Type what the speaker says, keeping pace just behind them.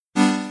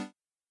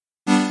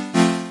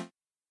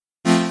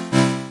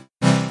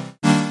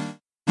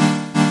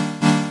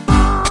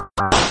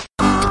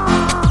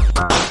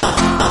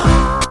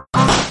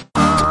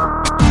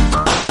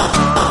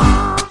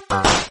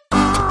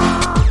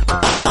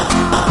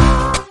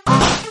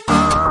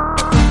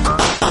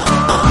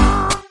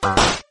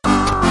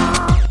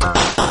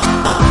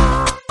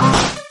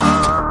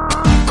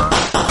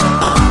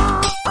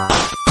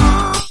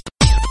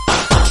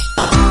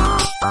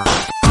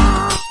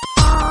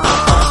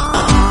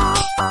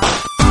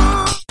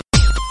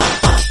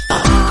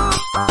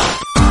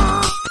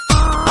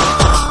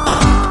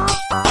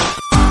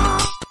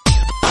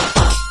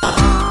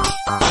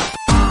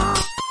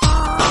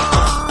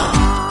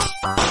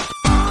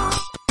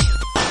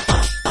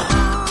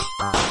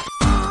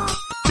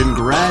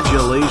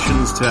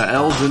congratulations to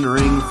Elden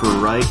Ring for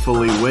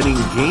rightfully winning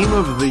Game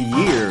of the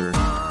Year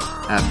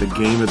at the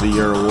Game of the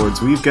Year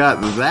Awards. We've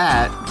got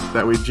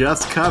that we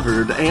just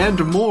covered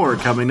and more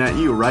coming at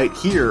you right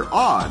here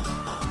on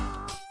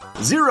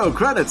Zero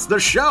Credits, the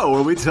show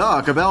where we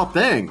talk about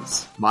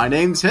things. My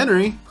name's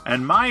Henry.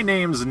 And my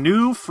name's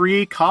New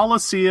Free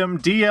Coliseum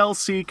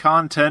DLC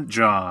Content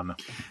John.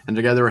 And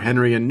together we're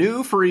Henry and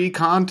New Free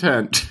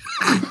Content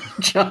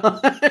John.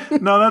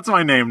 No, that's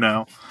my name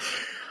now.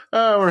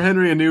 We're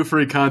Henry and New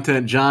Free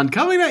Content John,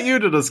 coming at you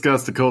to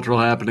discuss the cultural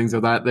happenings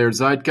of that there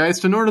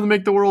zeitgeist in order to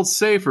make the world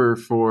safer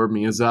for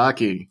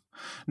Miyazaki.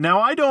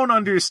 Now, I don't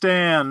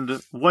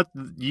understand what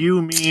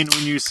you mean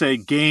when you say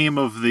Game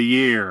of the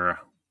Year.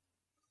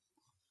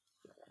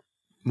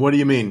 What do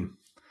you mean?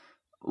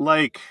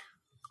 Like,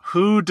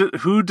 who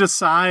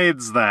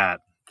decides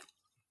that?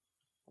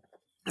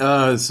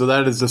 So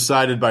that is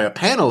decided by a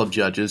panel of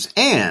judges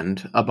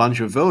and a bunch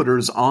of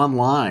voters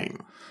online.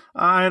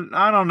 I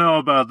don't know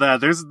about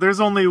that. There's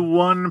only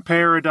one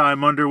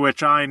paradigm under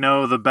which I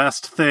know the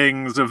best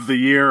things of the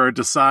year are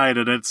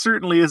decided. It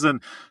certainly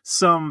isn't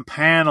some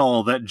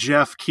panel that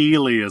Jeff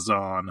Keighley is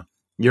on.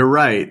 You're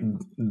right.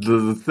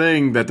 The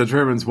thing that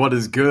determines what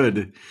is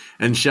good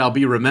and shall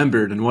be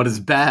remembered and what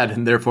is bad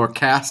and therefore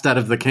cast out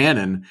of the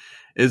canon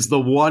is the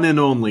one and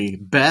only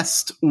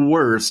best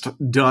worst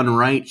done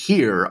right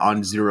here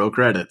on Zero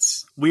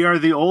Credits. We are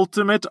the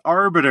ultimate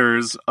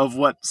arbiters of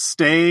what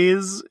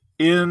stays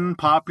in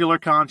popular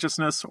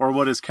consciousness or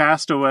what is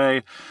cast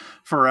away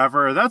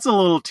forever. That's a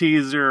little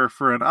teaser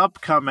for an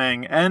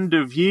upcoming end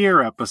of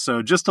year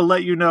episode, just to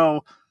let you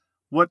know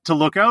what to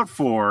look out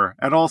for,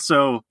 and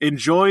also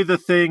enjoy the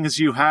things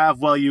you have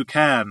while you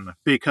can,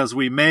 because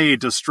we may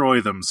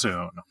destroy them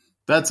soon.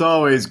 That's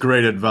always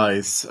great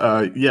advice.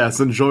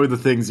 Yes, enjoy the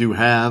things you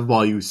have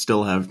while you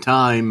still have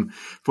time,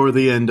 for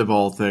the end of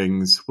all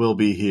things will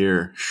be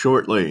here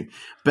shortly.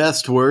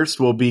 Best Worst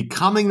will be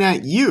coming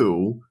at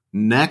you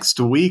next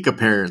week,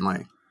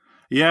 apparently.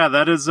 Yeah,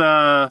 that is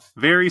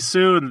very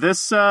soon.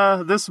 This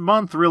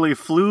month really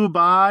flew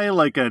by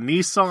like a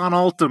Nissan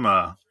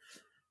Altima.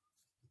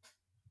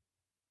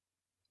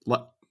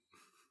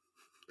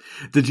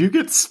 Did you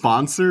get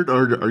sponsored,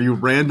 or are you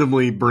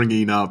randomly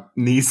bringing up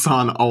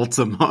Nissan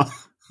Altima?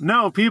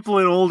 No, people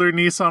in older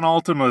Nissan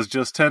Altimas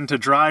just tend to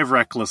drive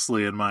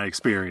recklessly, in my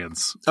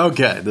experience.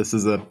 Okay, this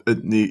is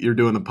you're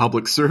doing a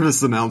public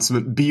service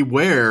announcement.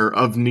 Beware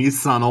of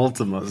Nissan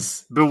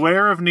Altimas.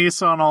 Beware of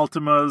Nissan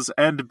Altimas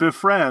and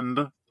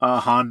befriend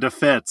Honda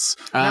Fits.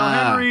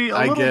 Now, Henry,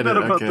 a little bit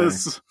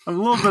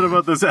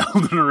about this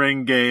Elden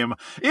Ring game.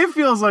 It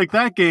feels like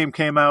that game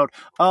came out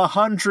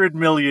 100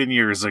 million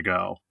years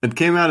ago. It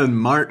came out in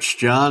March,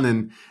 John,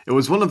 and it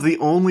was one of the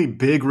only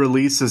big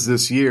releases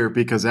this year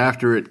because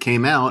after it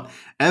came out,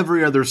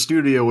 every other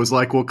studio was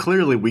like, well,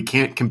 clearly we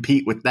can't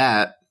compete with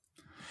that.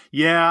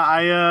 Yeah,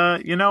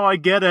 I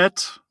get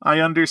it. I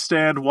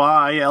understand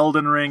why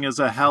Elden Ring is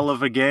a hell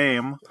of a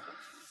game.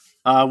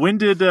 When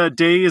did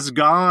Days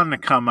Gone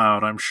come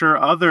out? I'm sure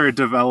other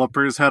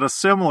developers had a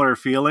similar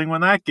feeling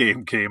when that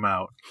game came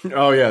out.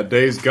 Oh yeah,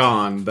 Days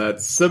Gone. That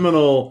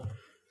seminal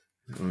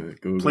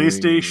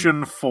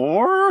PlayStation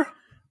 4?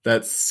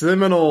 That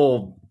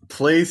seminal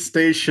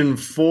PlayStation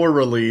 4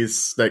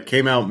 release that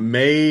came out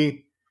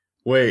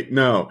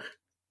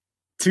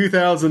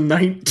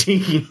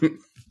 2019.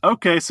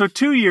 Okay, so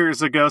 2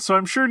 years ago, so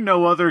I'm sure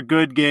no other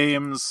good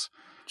games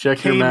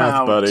Check your math,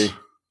 out. Buddy.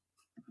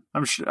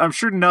 I'm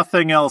sure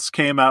nothing else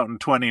came out in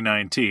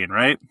 2019,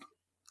 right?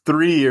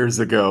 3 years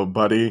ago,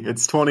 buddy.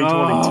 It's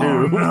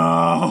 2022.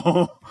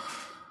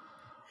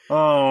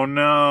 Oh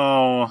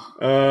no.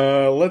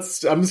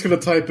 I'm just gonna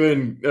type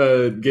in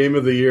Game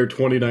of the Year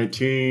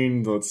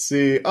 2019. Let's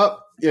see.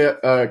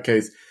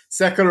 Okay.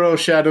 Sekiro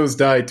Shadows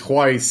Die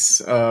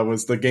Twice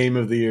was the Game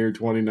of the Year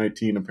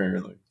 2019,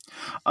 apparently.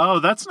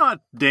 Oh, that's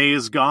not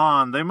Days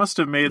Gone. They must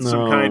have made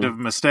some kind of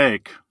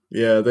mistake.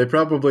 Yeah, they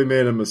probably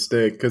made a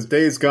mistake, because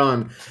Days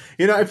Gone,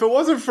 if it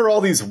wasn't for all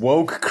these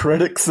woke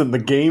critics in the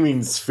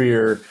gaming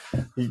sphere,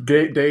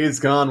 Days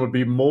Gone would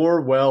be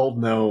more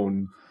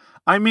well-known.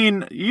 I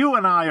mean, you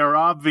and I are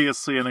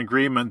obviously in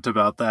agreement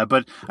about that,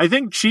 but I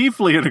think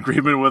chiefly in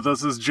agreement with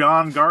us is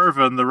John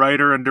Garvin, the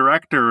writer and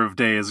director of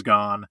Days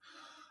Gone,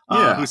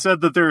 who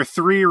said that there are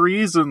 3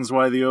 reasons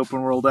why the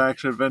open-world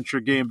action-adventure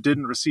game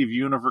didn't receive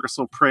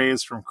universal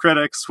praise from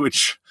critics,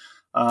 which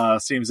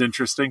seems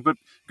interesting. But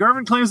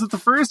Garvin claims that the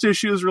first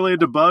issue is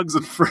related to bugs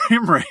and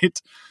frame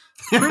rate.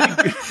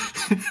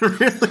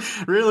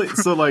 really?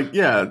 So,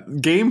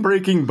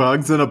 game-breaking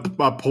bugs and a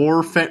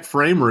poor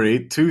frame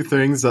rate, 2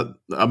 things that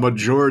a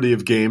majority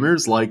of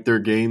gamers like their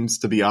games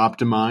to be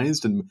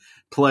optimized and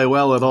play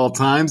well at all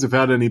times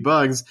without any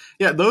bugs.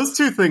 Yeah, those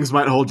 2 things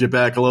might hold you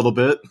back a little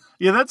bit.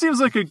 Yeah, that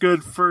seems like a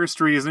good first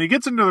reason. He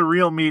gets into the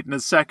real meat in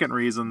his second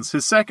reasons.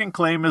 His second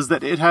claim is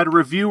that it had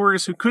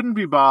reviewers who couldn't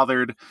be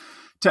bothered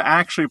to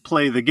actually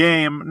play the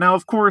game. Now,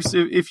 of course,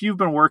 if you've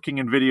been working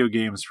in video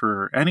games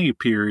for any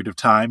period of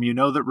time, you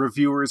know that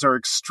reviewers are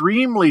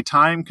extremely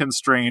time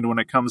constrained when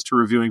it comes to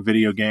reviewing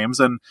video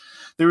games. And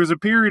there was a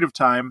period of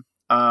time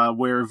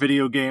where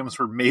video games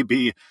were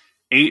maybe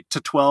 8 to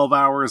 12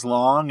 hours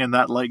long in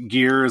that like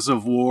Gears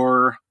of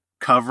War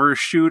cover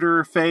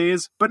shooter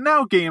phase. But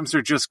now games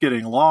are just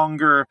getting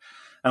longer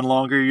and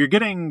longer. You're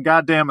getting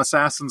goddamn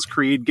Assassin's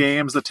Creed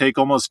games that take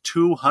almost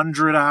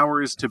 200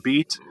 hours to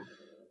beat.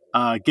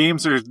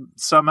 Games are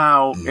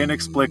somehow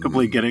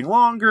inexplicably getting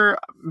longer.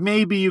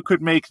 Maybe you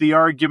could make the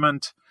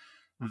argument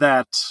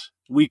that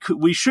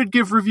we should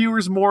give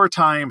reviewers more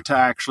time to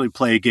actually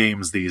play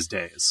games these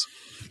days.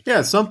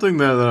 Yeah, something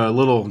that a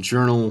little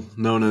journal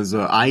known as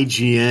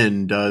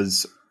IGN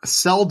does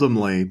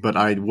seldomly, but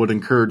I would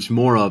encourage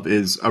more of,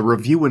 is a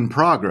review in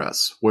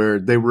progress, where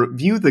they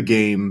review the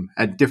game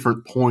at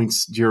different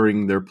points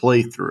during their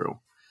playthrough.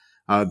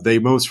 They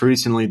most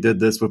recently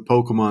did this with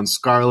Pokemon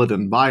Scarlet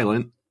and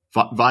Violet.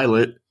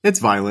 It's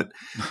Violet.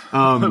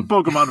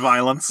 Pokemon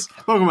Violence.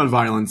 Pokemon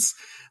Violence.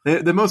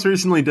 They most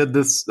recently did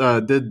this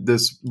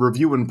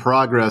review in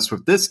progress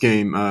with this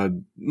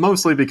game,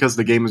 mostly because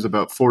the game is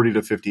about 40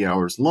 to 50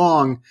 hours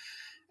long,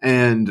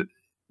 and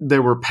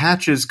there were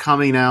patches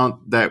coming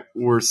out that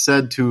were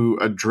said to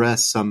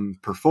address some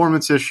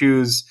performance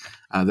issues.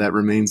 That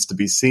remains to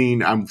be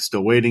seen. I'm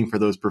still waiting for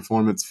those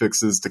performance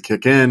fixes to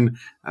kick in.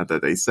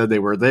 That they said they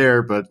were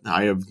there, but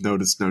I have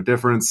noticed no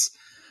difference.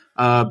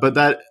 But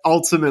that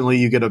ultimately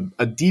you get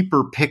a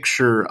deeper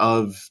picture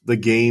of the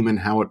game and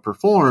how it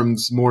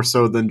performs, more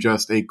so than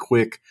just a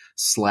quick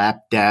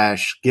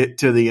slapdash, get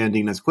to the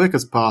ending as quick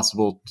as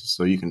possible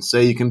so you can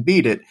say you can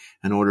beat it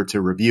in order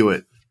to review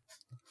it.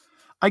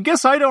 I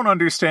guess I don't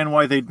understand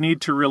why they'd need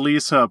to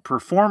release a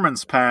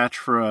performance patch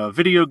for a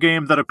video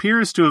game that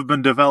appears to have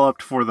been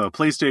developed for the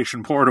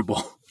PlayStation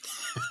Portable.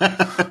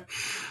 Look,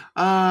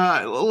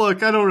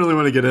 I don't really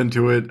want to get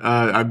into it.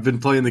 I've been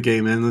playing the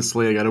game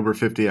endlessly. I got over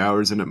 50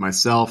 hours in it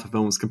myself. I've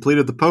almost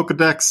completed the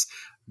Pokedex.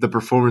 The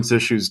performance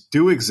issues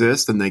do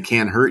exist, and they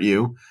can hurt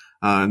you,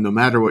 no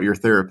matter what your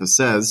therapist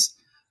says.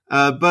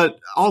 But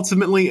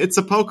ultimately, it's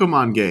a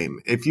Pokemon game.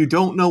 If you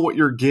don't know what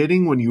you're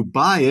getting when you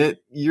buy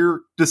it,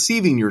 you're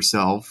deceiving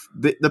yourself.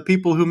 The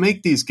people who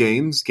make these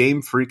games,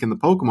 Game Freak and the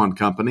Pokemon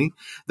Company,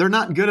 they're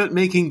not good at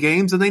making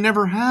games, and they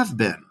never have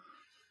been.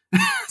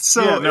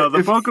 So yeah, no,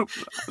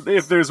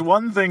 if there's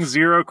one thing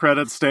Zero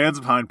Credit stands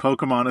behind,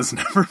 Pokemon has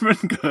never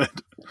been good.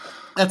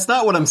 That's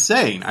not what I'm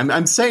saying.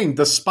 I'm saying,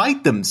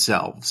 despite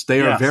themselves, they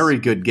are very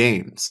good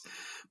games.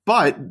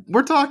 But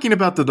we're talking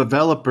about the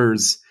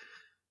developers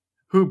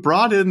who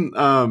brought in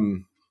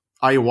Iwata,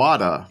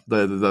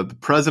 the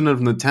president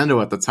of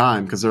Nintendo at the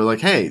time, because they're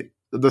like, hey,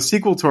 the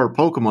sequel to our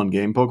Pokemon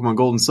game, Pokemon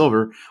Gold and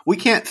Silver, we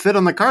can't fit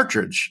on the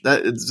cartridge.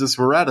 It's just,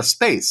 we're out of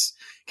space.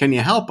 Can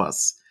you help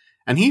us?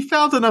 And he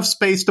found enough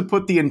space to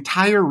put the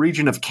entire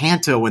region of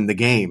Kanto in the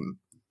game.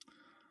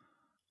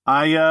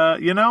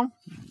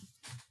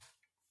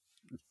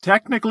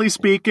 Technically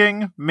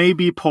speaking,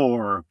 maybe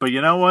poor, but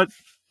you know what?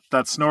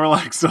 That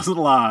Snorlax doesn't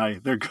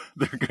lie. They're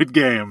good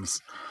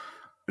games.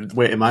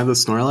 Wait, am I the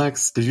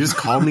Snorlax? Did you just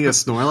call me a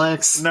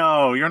Snorlax?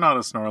 No, you're not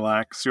a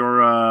Snorlax.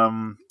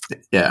 You're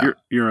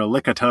you're a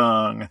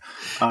Lickitung.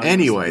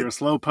 Anyway, you're a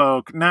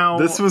Slowpoke. Now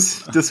this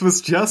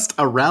was just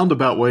a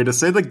roundabout way to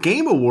say the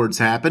Game Awards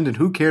happened, and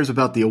who cares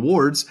about the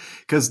awards?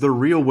 Because the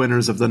real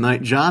winners of the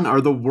night, John,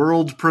 are the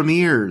world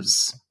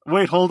premieres.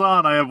 Wait, hold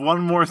on. I have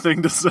one more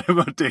thing to say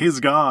about Days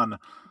Gone.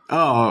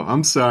 Oh,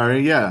 I'm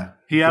sorry. Yeah,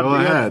 go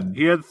ahead.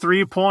 He had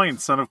 3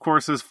 points, and of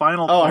course his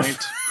final point.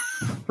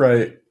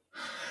 Right.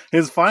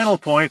 His final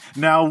point,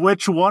 now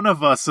which one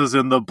of us is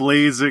in the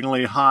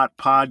blazingly hot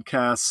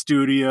podcast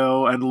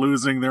studio and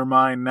losing their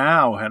mind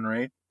now,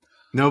 Henry?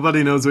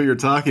 Nobody knows what you're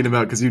talking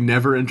about because you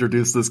never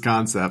introduced this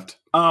concept.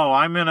 Oh,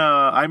 I'm in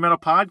a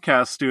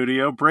podcast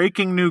studio,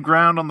 breaking new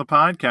ground on the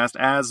podcast,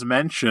 as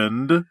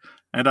mentioned,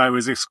 and I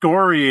was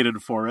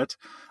excoriated for it.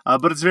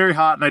 But it's very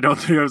hot, and I don't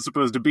think I was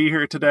supposed to be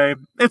here today.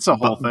 It's a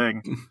whole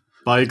thing.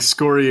 By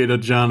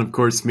excoriated, John, of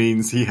course,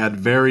 means he had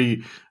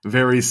very,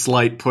 very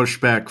slight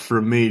pushback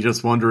from me,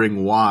 just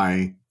wondering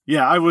why.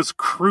 Yeah, I was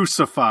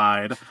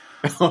crucified.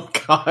 Oh,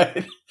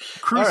 God.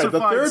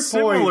 Crucified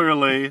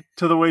similarly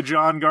to the way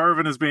John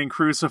Garvin is being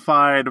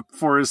crucified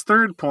for his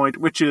third point,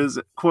 which is,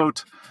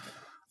 quote,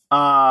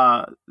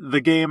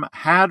 the game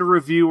had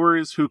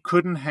reviewers who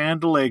couldn't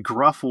handle a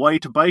gruff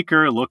white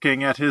biker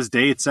looking at his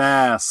date's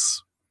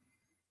ass.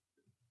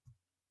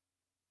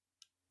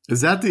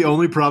 Is that the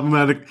only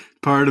problematic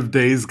part of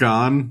Days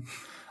Gone?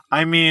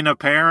 I mean,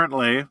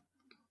 apparently.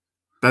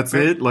 That's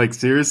it? Like,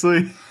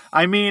 seriously?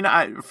 I mean,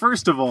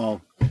 first of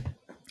all,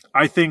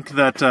 I think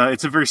that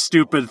it's a very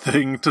stupid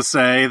thing to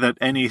say that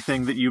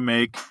anything that you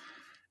make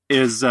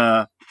is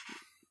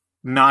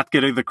not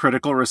getting the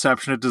critical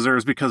reception it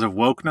deserves because of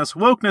wokeness.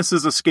 Wokeness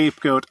is a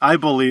scapegoat, I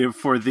believe,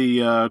 for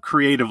the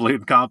creatively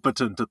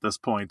incompetent at this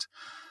point.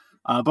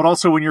 But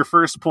also when your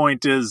first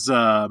point is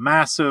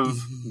massive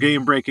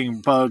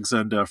game-breaking bugs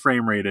and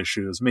frame rate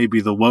issues,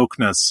 maybe the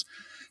wokeness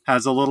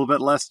has a little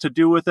bit less to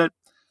do with it.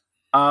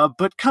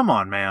 But come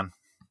on, man.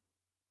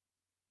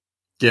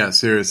 Yeah,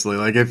 seriously.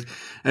 Like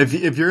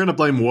if you're gonna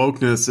blame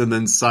wokeness and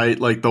then cite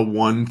like the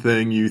one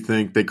thing you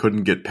think they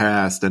couldn't get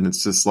past, and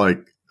it's just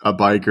like a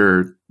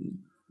biker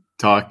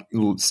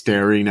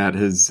staring at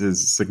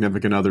his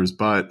significant other's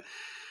butt.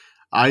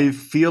 I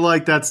feel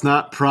like that's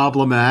not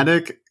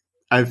problematic.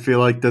 I feel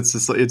like it's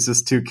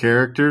just two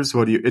characters.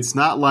 It's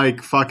not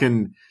like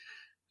fucking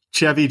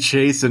Chevy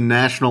Chase and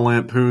National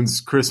Lampoon's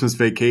Christmas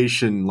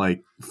Vacation,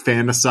 like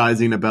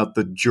fantasizing about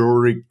the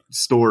jewelry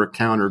store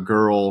counter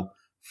girl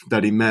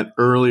that he met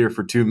earlier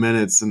for 2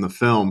 minutes in the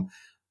film.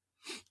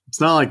 It's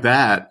not like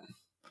that.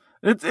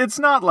 It's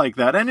not like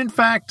that. And in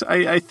fact,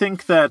 I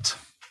think that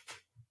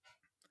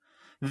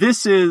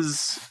this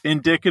is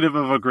indicative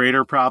of a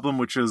greater problem,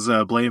 which is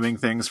blaming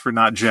things for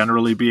not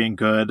generally being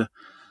good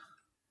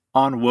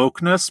on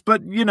wokeness.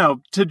 But,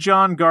 to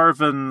John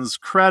Garvin's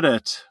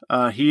credit,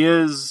 he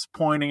is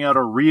pointing out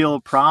a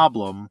real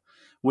problem,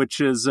 which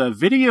is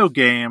video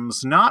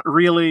games not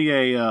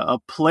really a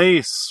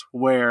place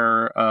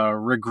where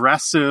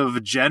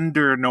regressive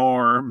gender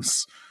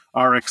norms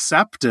are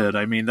accepted.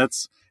 I mean,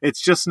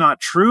 it's just not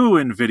true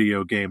in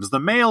video games. The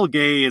male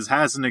gaze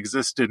hasn't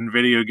existed in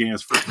video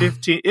games for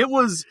 15... It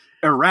was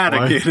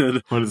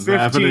eradicated what is 15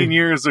 happening?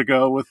 Years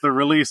ago with the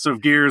release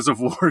of Gears of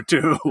War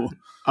 2.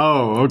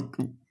 Oh,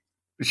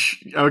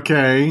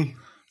 okay.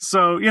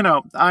 So,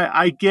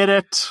 I get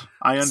it.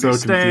 I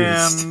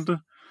understand.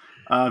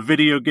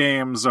 Video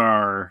games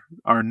are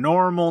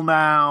normal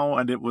now,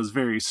 and it was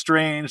very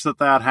strange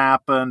that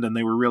happened, and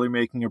they were really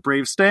making a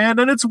brave stand,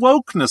 and it's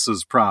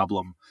wokeness's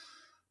problem.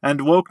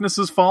 And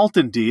wokeness's fault,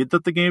 indeed,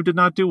 that the game did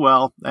not do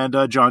well, and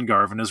John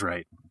Garvin is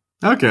right.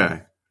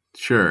 Okay,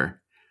 sure.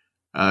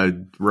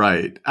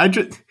 Right. I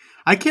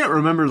can't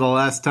remember the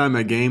last time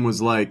a game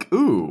was like,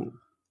 ooh,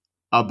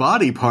 a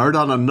body part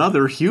on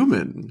another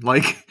human.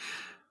 Like,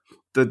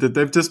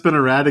 they've just been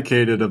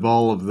eradicated of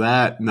all of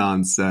that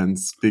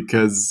nonsense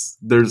because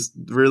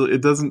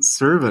it doesn't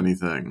serve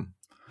anything.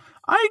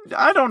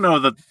 I don't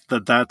know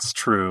that's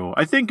true.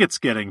 I think it's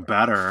getting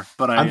better,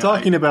 but I'm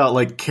talking about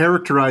like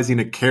characterizing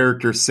a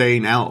character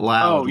saying out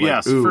loud. Oh, like,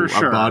 yes, ooh, for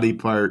sure. A body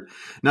part.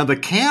 Now the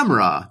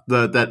camera,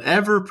 that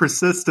ever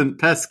persistent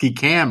pesky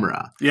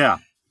camera. Yeah.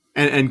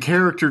 And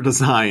character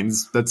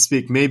designs that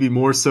speak maybe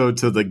more so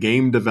to the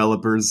game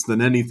developers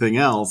than anything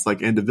else,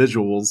 like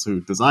individuals who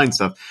design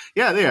stuff.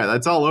 Yeah,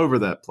 that's all over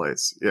that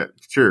place. Yeah,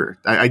 sure.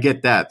 I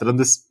get that. But on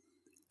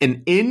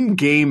an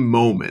in-game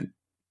moment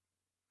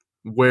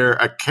where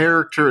a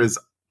character is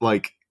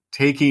like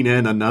taking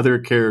in another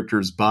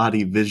character's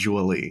body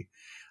visually,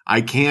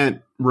 I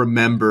can't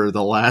remember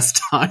the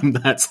last time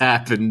that's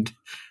happened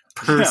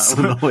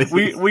personally.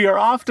 Yeah, we are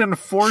often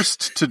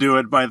forced to do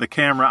it by the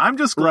camera. I'm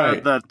just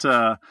glad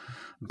that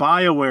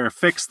BioWare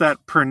fixed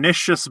that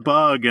pernicious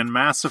bug in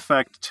Mass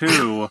Effect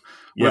 2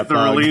 with the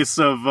release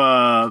of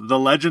the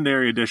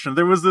Legendary Edition.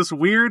 There was this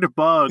weird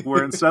bug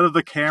where instead of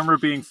the camera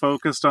being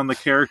focused on the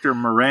character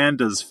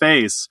Miranda's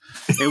face,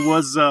 it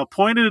was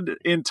pointed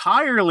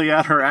entirely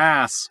at her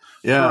ass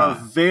for a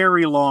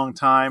very long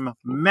time,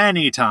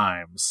 many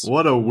times.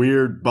 What a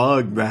weird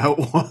bug that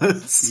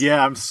was.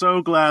 Yeah, I'm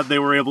so glad they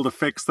were able to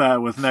fix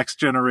that with next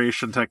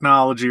generation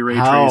technology, ray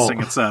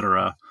tracing,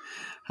 etc.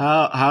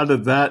 How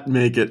did that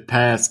make it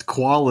past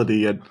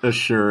quality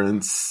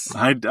assurance?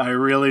 I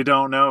really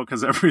don't know,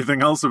 because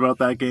everything else about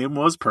that game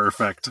was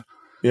perfect.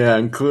 Yeah,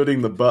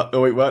 including the oh,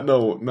 wait, what?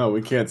 No,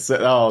 we can't say.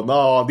 Oh,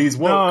 no, these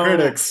woke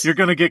critics. You're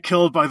going to get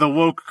killed by the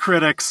woke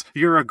critics.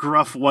 You're a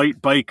gruff white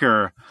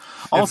biker.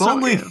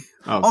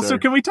 Also,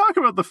 can we talk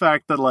about the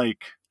fact that,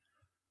 like,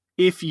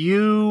 if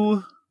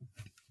you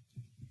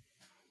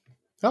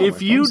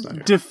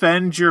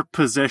defend your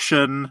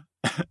position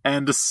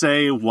and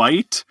say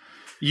white,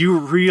 you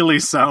really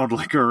sound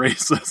like a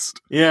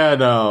racist. Yeah,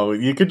 no,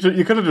 you could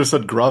have just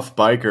said gruff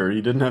biker.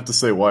 You didn't have to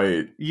say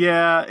white.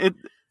 Yeah,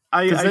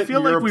 I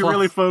feel like we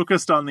really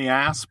focused on the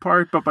ass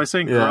part, but by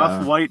saying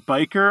gruff white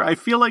biker, I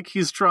feel like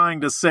he's trying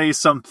to say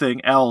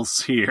something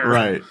else here.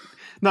 Right.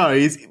 No,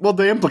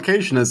 the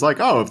implication is like,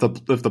 oh, if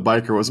the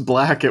biker was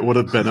black, it would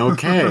have been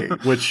okay.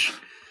 Which,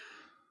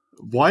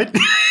 what?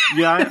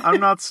 Yeah,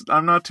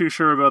 I'm not too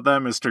sure about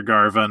that, Mr.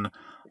 Garvin.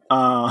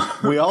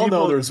 We all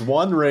know there's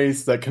one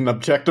race that can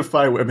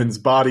objectify women's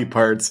body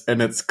parts, and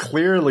it's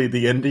clearly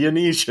the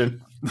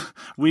Indonesian.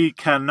 We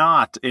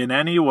cannot in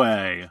any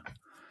way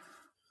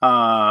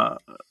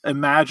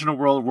imagine a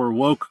world where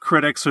woke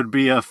critics would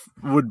be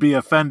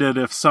offended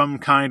if some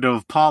kind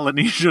of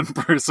Polynesian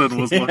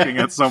person was looking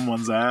at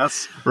someone's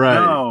ass. Right.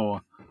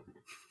 No.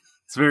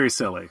 It's very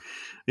silly.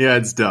 Yeah,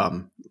 it's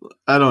dumb.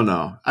 I don't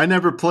know. I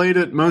never played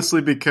it,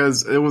 mostly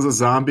because it was a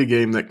zombie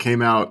game that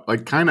came out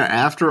like kind of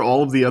after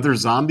all of the other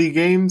zombie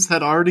games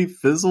had already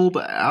fizzled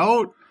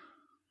out.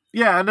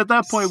 Yeah, and at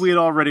that point we had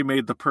already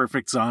made the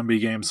perfect zombie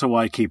game, so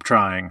why keep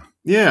trying?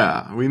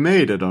 Yeah, we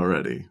made it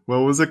already. What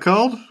was it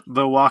called?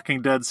 The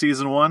Walking Dead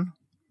Season 1.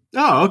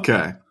 Oh,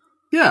 okay.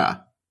 Yeah.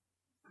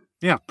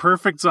 Yeah,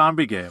 perfect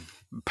zombie game.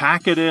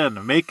 Pack it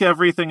in. Make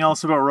everything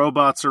else about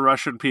robots or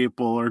Russian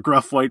people or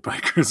gruff white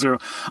bikers.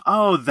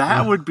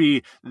 That's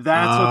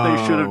what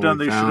they should have done.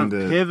 They should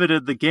have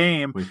pivoted the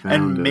game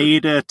and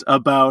made it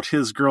about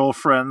his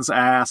girlfriend's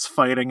ass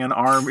fighting an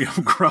army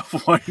of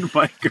gruff white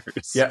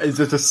bikers. Yeah,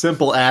 is it a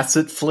simple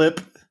asset flip?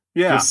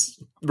 Yeah.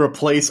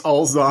 replace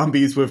all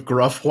zombies with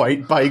gruff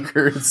white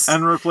bikers.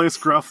 And replace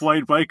gruff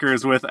white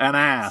bikers with an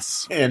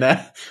ass.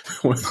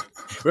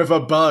 With a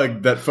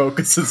bug that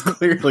focuses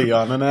clearly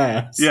on an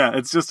ass. Yeah,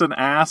 it's just an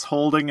ass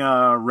holding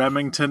a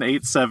Remington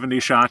 870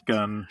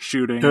 shotgun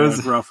shooting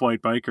gruff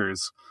white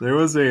bikers. There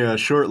was a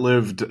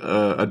short-lived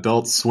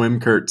Adult Swim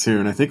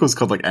cartoon. I think it was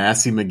called like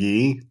Assy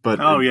McGee. But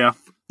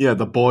yeah,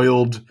 the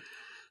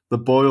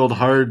boiled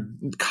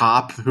hard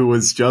cop who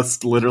was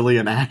just literally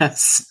an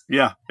ass.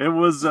 Yeah, it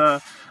was.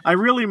 I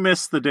really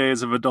miss the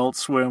days of Adult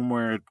Swim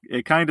where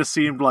it kind of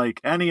seemed like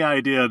any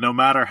idea, no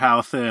matter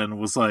how thin,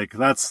 was like,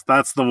 that's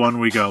the one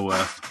we go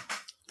with.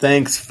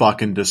 Thanks,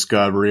 fucking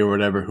Discovery or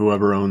whatever,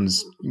 whoever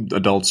owns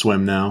Adult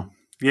Swim now.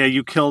 Yeah,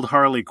 you killed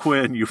Harley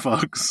Quinn, you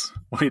fucks.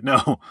 Wait,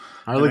 no.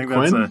 Harley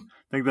Quinn? I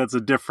think that's a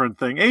different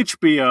thing.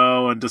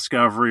 HBO and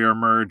Discovery are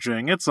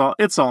merging. It's all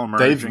merging.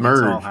 They've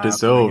merged.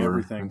 It's over.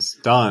 Everything's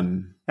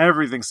done.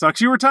 Everything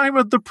sucks. You were talking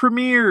about the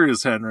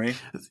premieres, Henry.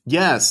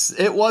 Yes,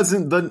 it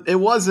wasn't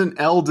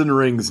Elden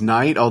Ring's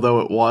night,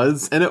 although it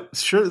was, and it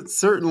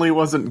certainly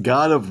wasn't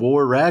God of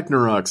War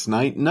Ragnarok's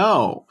night.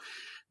 No.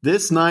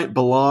 This night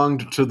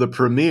belonged to the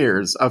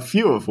premieres, a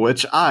few of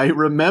which I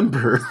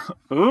remember.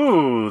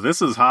 Ooh,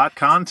 this is hot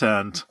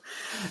content.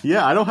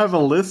 Yeah, I don't have a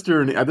list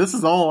or any. This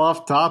is all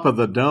off top of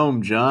the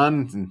dome,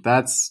 John.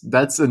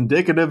 That's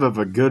indicative of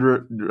a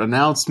good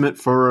announcement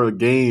for a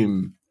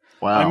game.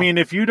 Wow. I mean,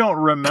 if you don't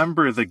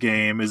remember the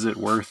game, is it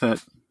worth it?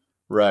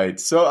 Right.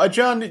 So,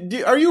 John,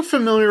 are you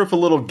familiar with a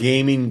little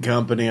gaming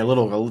company?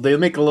 They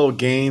make little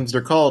games.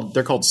 They're called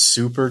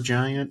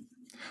Supergiant.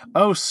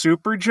 Oh,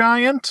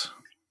 Supergiant?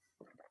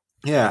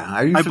 Yeah.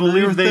 Are you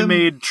familiar with them? I believe they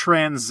made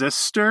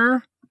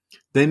Transistor.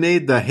 They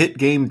made the hit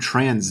game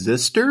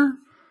Transistor?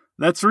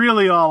 That's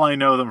really all I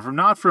know them from.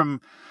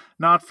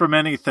 Not from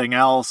anything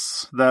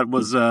else that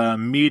was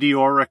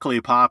meteorically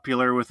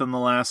popular within the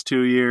last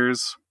 2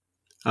 years.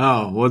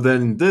 Oh, well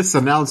then this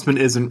announcement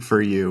isn't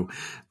for you,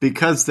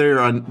 because they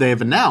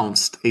have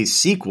announced a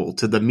sequel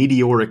to the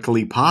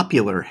meteorically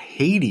popular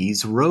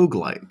Hades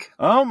roguelike.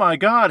 Oh my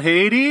god,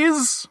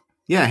 Hades?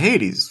 Yeah,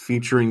 Hades,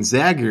 featuring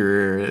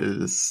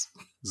Zagreus.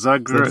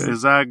 Zagreus?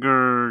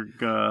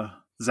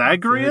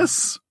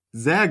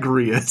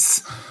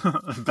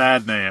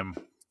 Bad name.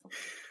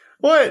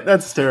 What?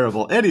 That's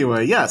terrible.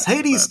 Anyway, yes,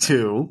 Hades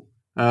 2.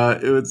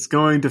 It's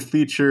going to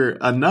feature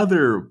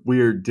another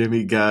weird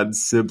demigod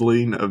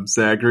sibling of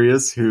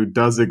Zagreus who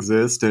does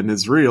exist and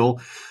is real.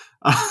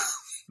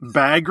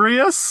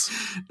 Bagrius?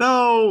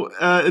 No,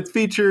 it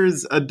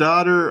features a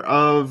daughter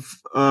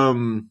of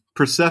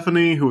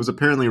Persephone who was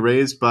apparently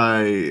raised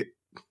by,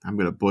 I'm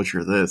going to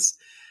butcher this,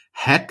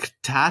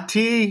 Hecate.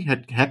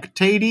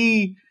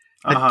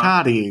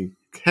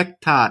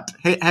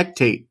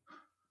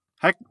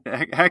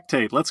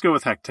 Let's go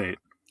with Hecate.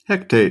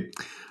 Hecate.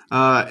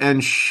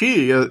 And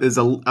she is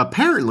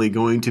apparently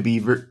going to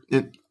be,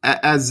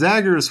 as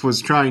Zagreus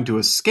was trying to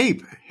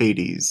escape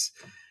Hades,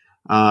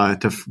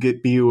 to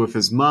be with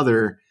his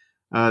mother,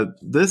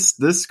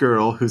 this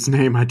girl, whose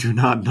name I do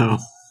not know,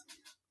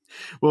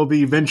 will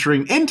be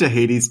venturing into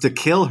Hades to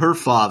kill her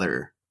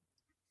father.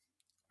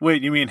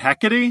 Wait, you mean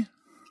Hecate?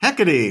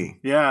 Hecate!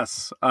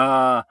 Yes,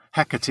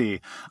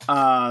 Hecate.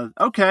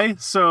 Okay,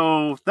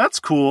 so that's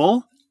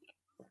cool.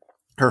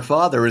 Her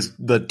father is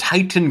the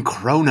Titan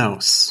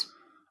Kronos.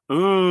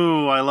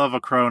 Ooh, I love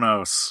a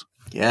Kronos.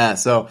 Yeah,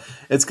 so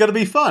it's going to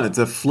be fun. It's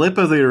a flip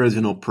of the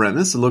original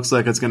premise. It looks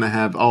like it's going to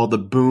have all the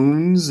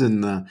boons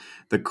and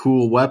the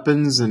cool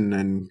weapons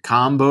and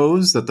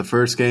combos that the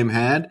first game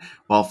had,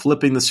 while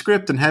flipping the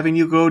script and having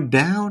you go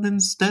down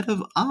instead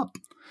of up.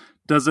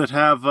 Does it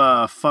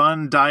have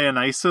fun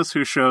Dionysus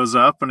who shows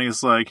up and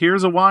he's like,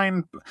 here's a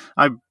wine?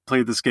 I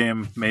played this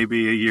game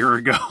maybe a year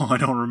ago. I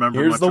don't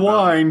remember much about it.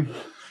 Wine.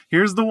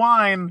 Here's the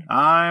wine.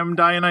 I'm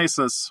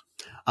Dionysus.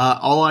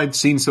 All I've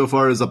seen so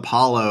far is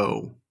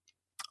Apollo.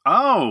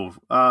 Oh,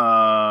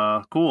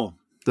 cool.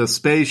 The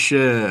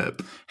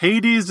spaceship.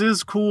 Hades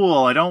is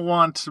cool. I don't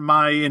want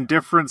my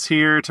indifference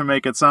here to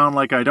make it sound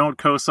like I don't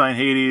co-sign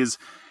Hades.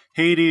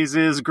 Hades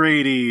is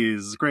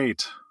greaties.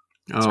 Great.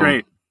 It's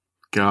great.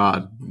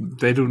 God,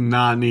 they do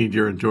not need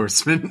your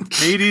endorsement.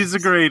 Hades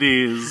is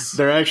greaties.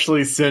 They're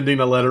actually sending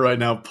a letter right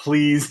now.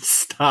 Please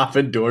stop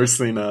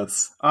endorsing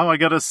us. Oh, I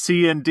got a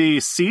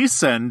C&D.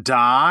 Cease and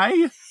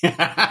die?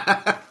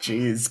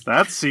 Jeez.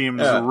 That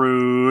seems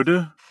rude.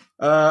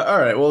 All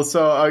right, well,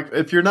 so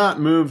if you're not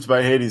moved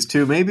by Hades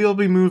 2, maybe you'll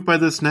be moved by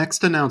this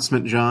next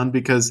announcement, John,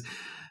 because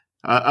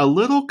a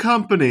little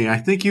company, I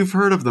think you've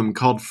heard of them,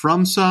 called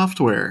From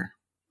Software.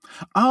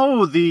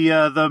 Oh,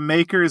 the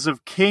makers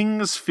of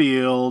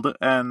Kingsfield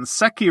and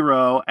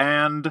Sekiro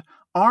and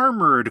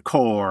Armored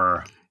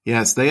Core.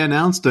 Yes, they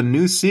announced a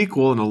new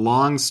sequel in a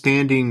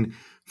long-standing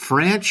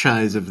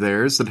franchise of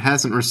theirs that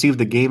hasn't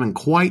received a game in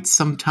quite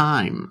some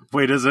time.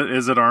 Wait, is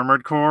it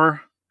Armored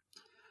Core?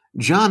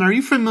 John, are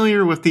you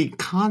familiar with the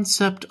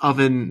concept of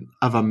a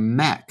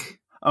mech?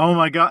 Oh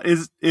my god,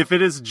 if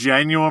it is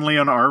genuinely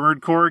an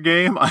Armored Core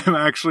game, I'm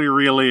actually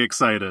really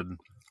excited.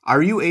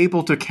 Are you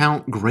able to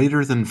count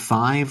greater than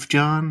 5,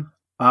 John?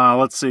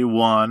 Let's see.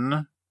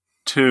 1,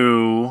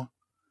 2.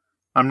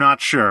 I'm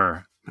not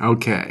sure.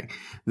 Okay.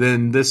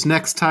 Then this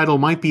next title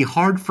might be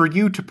hard for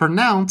you to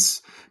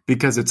pronounce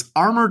because it's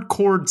Armored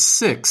Core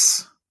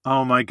 6.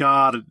 Oh my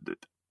god.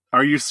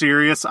 Are you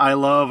serious? I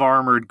love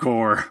Armored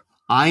Core.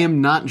 I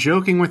am not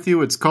joking with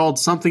you. It's called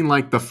something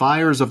like The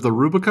Fires of the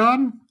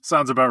Rubicon?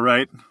 Sounds about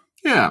right.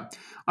 Yeah.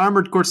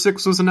 Armored Core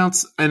 6 was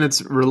announced, and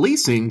it's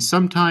releasing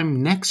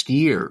sometime next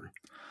year.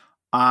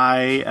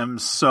 I am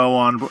so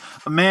on board.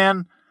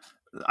 Man,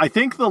 I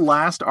think the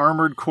last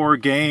Armored Core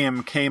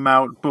game came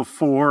out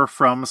before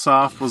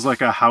FromSoft was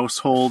like a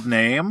household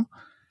name.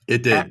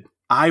 It did. And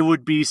I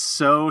would be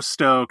so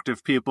stoked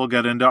if people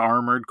get into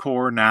Armored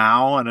Core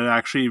now and it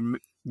actually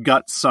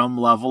got some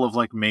level of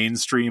like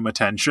mainstream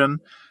attention.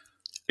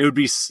 It would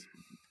be,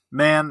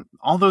 man,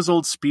 all those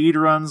old speed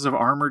runs of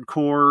Armored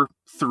Core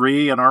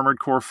 3 and Armored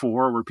Core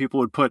 4 where people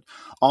would put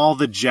all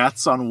the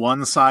jets on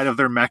one side of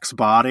their mech's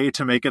body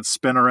to make it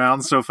spin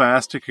around so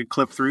fast it could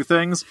clip through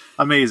things.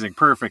 Amazing.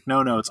 Perfect.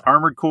 No notes.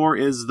 Armored Core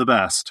is the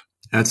best.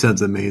 That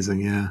sounds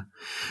amazing, yeah.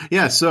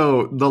 Yeah,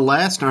 so the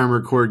last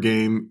Armored Core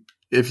game,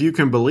 if you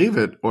can believe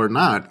it or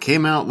not,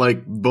 came out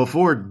like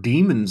before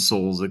Demon's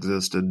Souls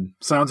existed.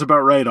 Sounds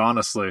about right,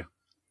 honestly.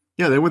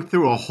 Yeah, they went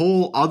through a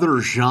whole other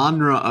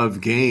genre of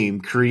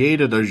game,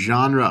 created a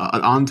genre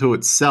onto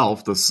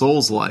itself, the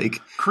Souls-like.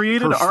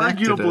 Created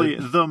arguably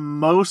the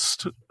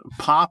most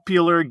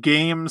popular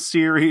game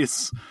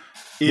series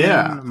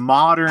in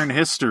modern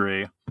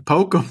history.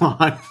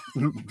 Pokemon.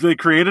 They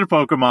created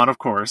Pokemon, of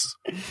course.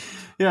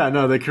 Yeah,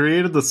 no, they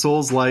created the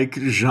Souls-like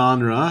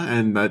genre,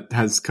 and that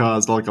has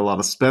caused like a lot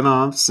of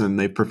spin-offs, and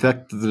they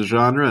perfected the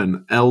genre,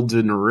 and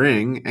Elden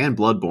Ring and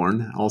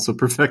Bloodborne also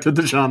perfected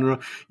the genre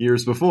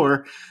years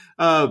before.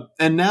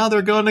 And now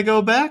they're going to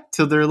go back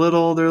to their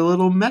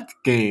little mech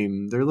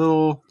game, their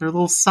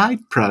little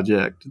side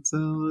project.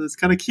 It's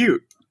kind of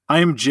cute. I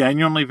am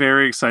genuinely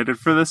very excited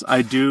for this.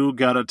 I do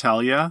gotta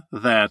tell you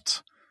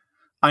that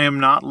I am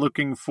not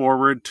looking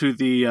forward to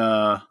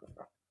the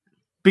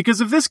because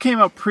if this came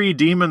out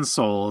pre-Demon's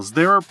Souls,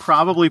 there are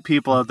probably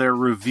people out there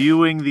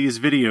reviewing these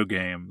video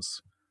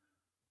games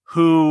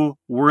who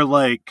were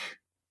like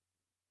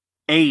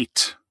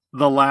 8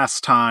 the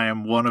last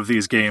time one of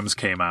these games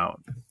came out.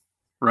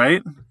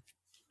 Right?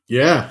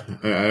 Yeah,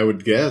 I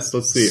would guess.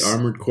 Let's see.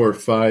 Armored Core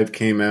 5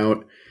 came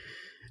out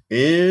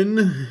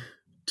in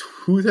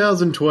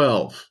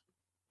 2012.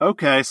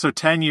 Okay, so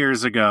 10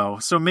 years ago.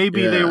 So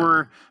maybe they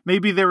were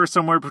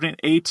somewhere between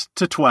 8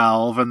 to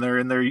 12 and they're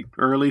in their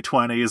early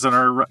 20s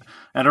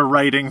and are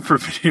writing for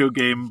video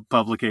game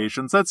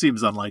publications. That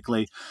seems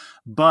unlikely.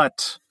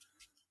 But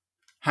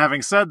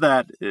having said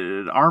that,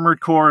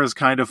 Armored Core has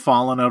kind of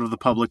fallen out of the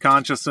public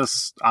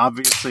consciousness,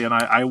 obviously, and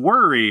I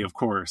worry, of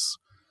course,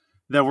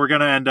 that we're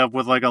going to end up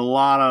with like a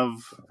lot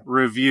of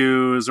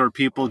reviews or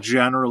people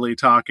generally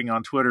talking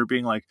on Twitter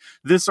being like,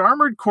 this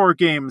Armored Core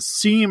game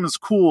seems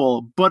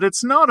cool, but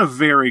it's not a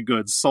very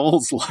good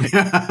Souls-like.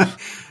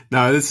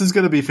 No, this is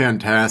going to be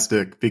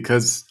fantastic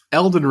because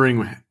Elden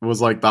Ring was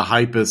like the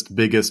hypest,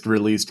 biggest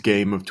released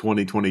game of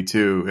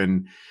 2022.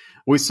 And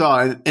we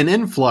saw an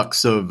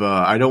influx of,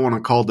 I don't want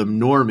to call them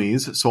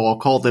normies, so I'll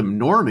call them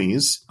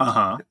normies,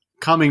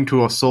 coming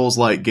to a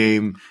Souls-like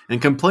game and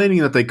complaining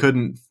that they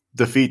couldn't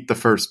defeat the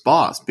first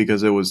boss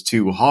because it was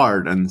too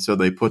hard, and so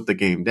they put the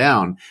game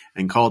down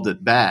and called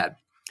it bad.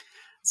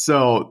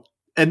 So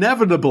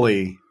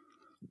inevitably,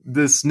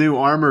 this new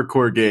Armored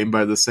Core game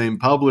by the same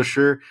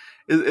publisher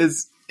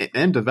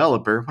and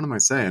developer, what am I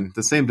saying?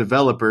 The same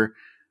developer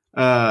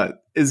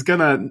is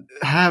gonna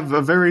have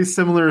a very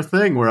similar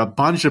thing where a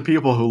bunch of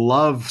people who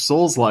love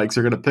Souls-likes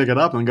are gonna pick it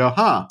up and go,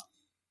 huh,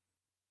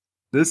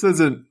 this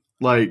isn't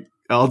like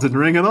Elden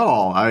Ring at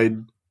all. I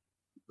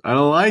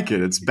don't like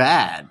it. It's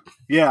bad.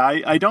 Yeah,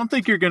 I don't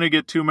think you're going to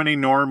get too many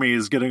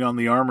normies getting on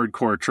the Armored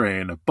Core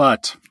train,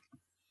 but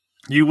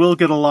you will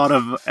get a lot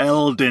of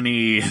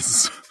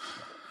Eldenies.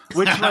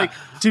 Which, like,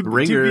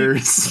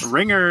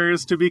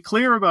 ringers. To be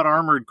clear about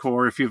Armored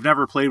Core, if you've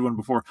never played one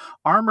before,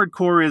 Armored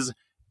Core is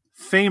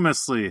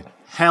famously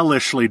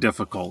hellishly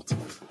difficult.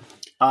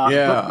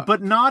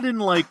 But not in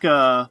like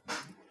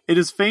it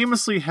is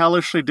famously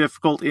hellishly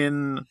difficult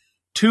in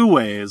 2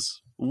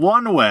 ways.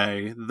 One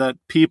way that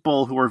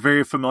people who are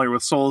very familiar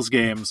with Souls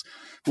games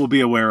will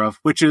be aware of,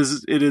 which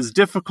is it is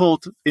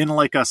difficult in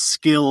like a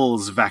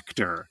skills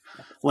vector,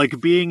 like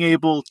being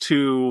able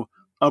to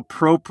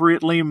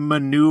appropriately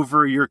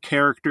maneuver your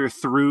character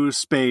through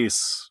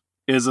space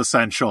is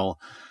essential.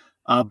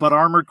 But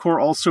Armored Core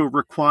also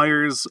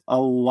requires a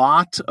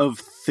lot of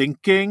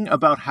thinking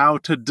about how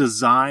to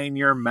design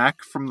your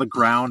mech from the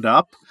ground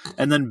up,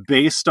 and then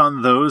based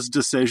on those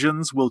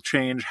decisions will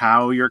change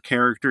how your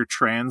character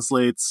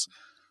translates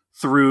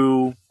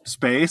through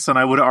space. And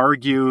I would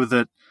argue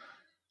that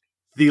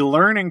the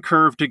learning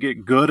curve to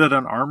get good at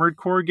an Armored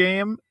Core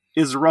game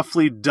is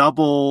roughly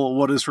double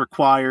what is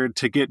required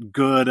to get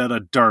good at a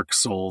Dark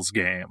Souls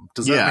game.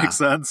 Does that make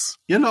sense?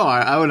 You know,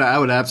 I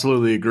would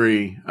absolutely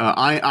agree.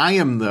 I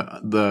am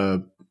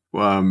the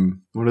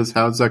how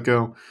does that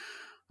go?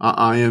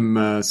 I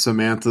am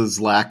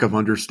Samantha's lack of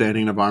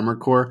understanding of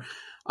Armored Core.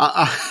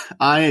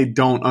 I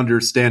don't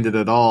understand it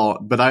at all,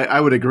 but I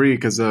would agree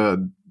because,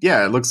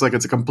 it looks like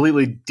it's a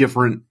completely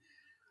different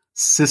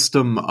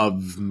system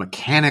of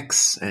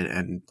mechanics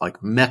and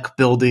like mech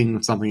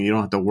building, something you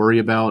don't have to worry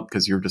about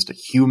because you're just a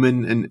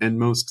human and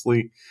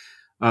mostly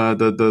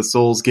the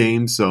Souls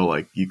game. So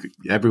like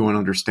everyone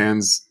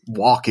understands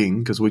walking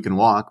because we can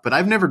walk, but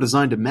I've never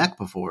designed a mech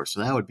before,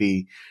 so that would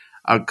be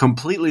a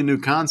completely new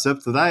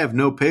concept that I have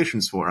no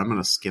patience for. I'm going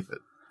to skip it.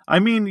 I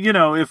mean,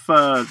 if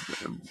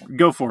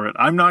go for it.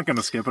 I'm not going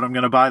to skip it. I'm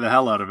going to buy the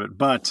hell out of it.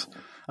 But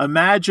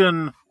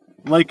imagine,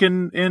 like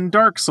in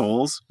Dark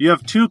Souls, you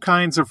have two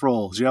kinds of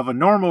rolls. You have a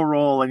normal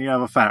roll and you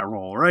have a fat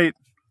roll, right?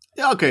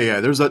 Yeah. Okay. Yeah.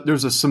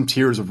 There's some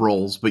tiers of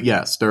rolls, but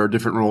yes, there are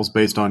different rolls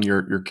based on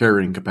your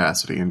carrying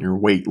capacity and your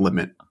weight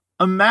limit.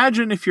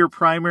 Imagine if your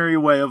primary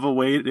way of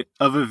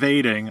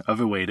evading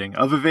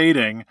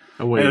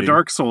in a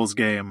Dark Souls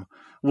game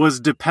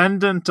was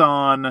dependent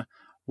on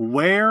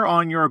where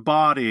on your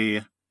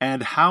body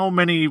and how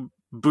many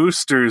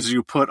boosters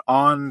you put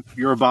on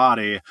your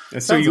body.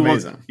 It sounds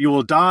amazing. You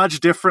will dodge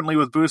differently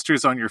with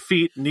boosters on your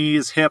feet,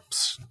 knees,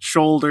 hips,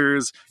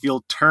 shoulders.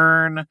 You'll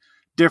turn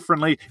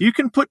differently. You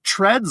can put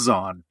treads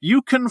on.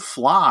 You can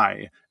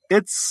fly.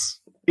 It's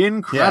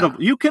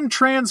incredible. Yeah. You can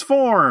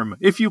transform.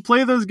 If you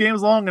play those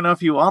games long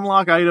enough, you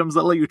unlock items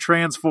that let you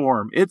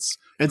transform. It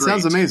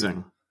sounds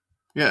amazing.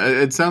 Yeah,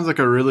 it sounds like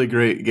a really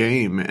great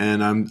game,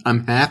 and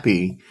I'm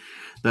happy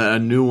that a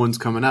new one's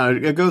coming out.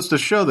 It goes to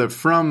show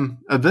that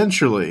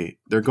eventually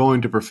they're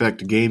going to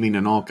perfect gaming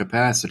in all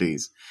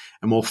capacities,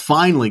 and we'll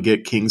finally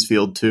get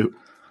Kingsfield 2.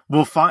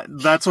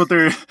 That's what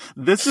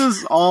this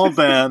has all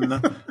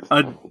been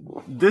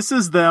this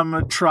is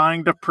them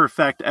trying to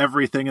perfect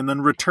everything and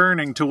then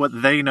returning to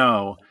what they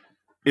know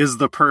is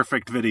the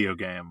perfect video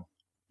game.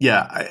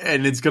 Yeah,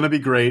 and it's going to be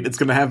great. It's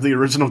going to have the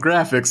original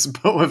graphics,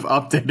 but with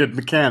updated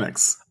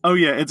mechanics. Oh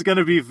yeah, it's going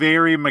to be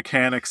very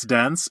mechanics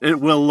dense. It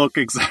will look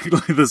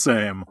exactly the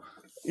same.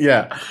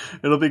 Yeah,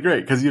 it'll be great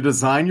because you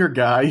design your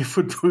guy, you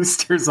put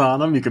boosters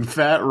on him, you can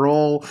fat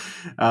roll,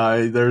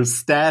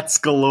 there's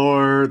stats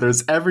galore,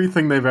 there's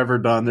everything they've ever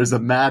done. There's a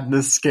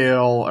madness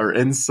scale or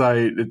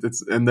insight,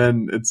 and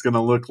then it's going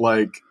to look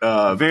like...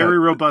 very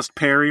robust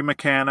parry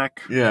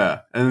mechanic.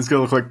 Yeah, and it's going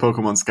to look like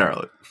Pokemon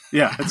Scarlet.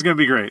 Yeah, it's going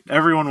to be great.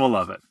 Everyone will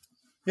love it.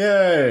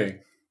 Yay!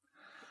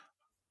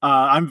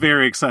 I'm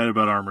very excited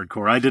about Armored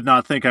Core. I did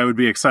not think I would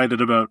be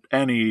excited about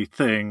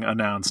anything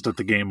announced at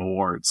the Game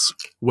Awards.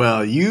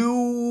 Well,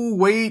 you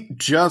wait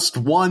just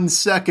 1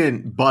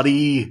 second,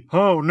 buddy.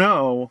 Oh,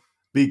 no.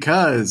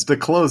 Because to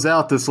close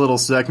out this little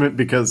segment,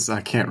 because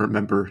I can't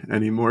remember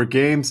any more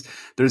games,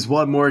 there's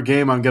one more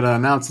game I'm going to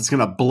announce that's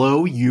going to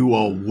blow you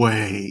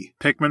away.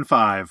 Pikmin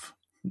 5.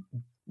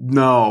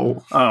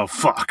 No. Oh,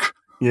 fuck.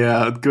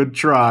 Yeah, good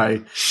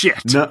try.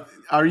 Shit. No.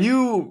 Are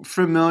you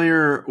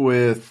familiar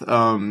with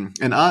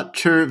an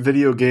auteur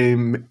video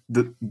game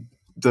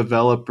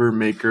developer,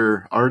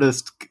 maker,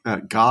 artist,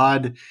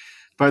 god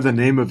by the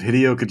name of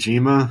Hideo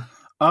Kojima?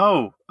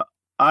 Oh,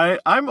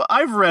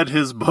 I've read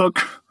his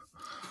book.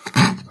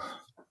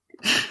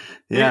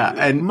 Yeah,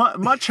 and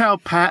much how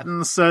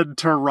Patton said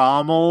to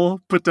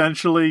Rommel,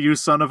 potentially, "You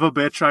son of a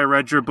bitch, I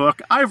read your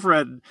book." I've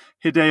read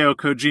Hideo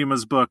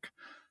Kojima's book,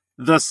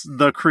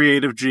 The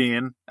Creative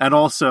Gene, and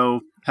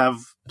also have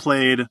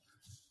played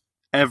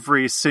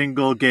every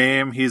single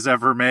game he's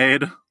ever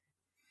made.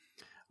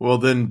 Well,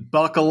 then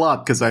buckle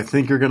up, because I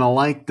think you're going to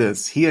like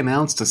this. He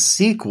announced a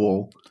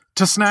sequel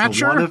to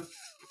Snatcher? To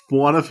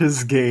one of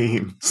his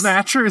games.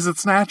 Snatcher? Is it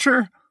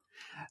Snatcher?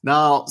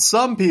 Now,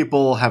 some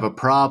people have a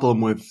problem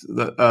with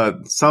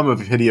some of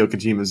Hideo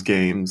Kojima's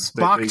games.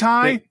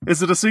 Boktai?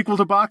 Is it a sequel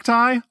to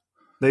Boktai?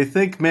 They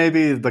think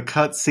maybe the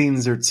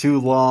cutscenes are too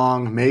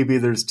long. Maybe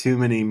there's too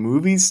many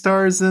movie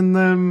stars in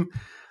them.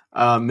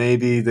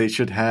 Maybe they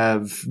should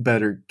have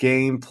better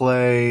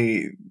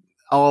gameplay.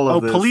 All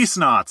of this. Police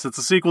Knots. It's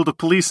a sequel to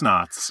Police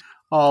Knots.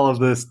 All of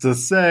this to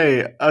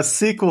say a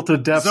sequel to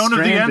Death Stranding. Zone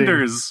of the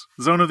Enders.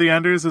 Zone of the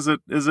Enders. Is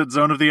it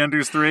Zone of the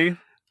Enders 3?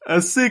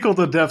 A sequel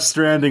to Death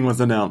Stranding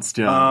was announced,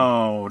 John.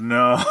 Oh,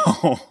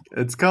 no.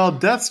 It's called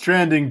Death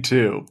Stranding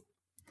 2.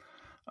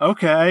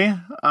 Okay.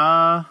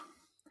 Can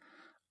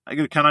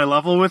I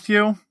level with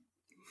you?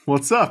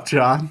 What's up,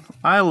 John?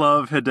 I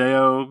love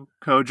Hideo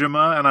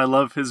Kojima, and I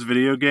love his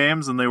video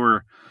games, and they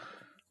were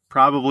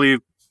probably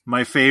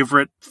my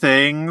favorite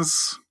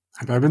things.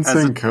 Have I been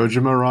saying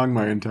Kojima wrong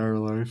my entire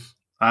life?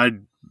 I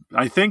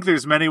think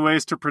there's many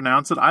ways to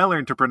pronounce it. I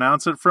learned to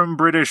pronounce it from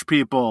British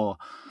people.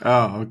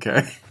 Oh,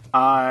 okay.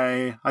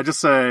 I just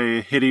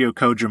say Hideo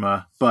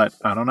Kojima, but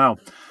I don't know.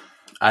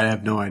 I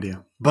have no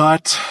idea.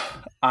 But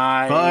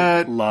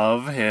I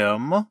love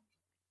him.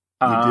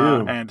 You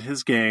do. And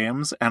his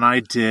games, and I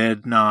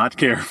did not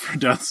care for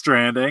Death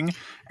Stranding,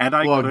 and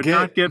I could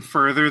not get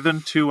further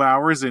than 2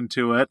 hours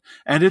into it,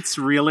 and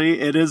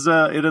it is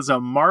a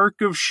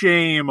mark of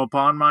shame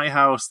upon my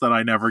house that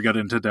I never got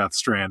into Death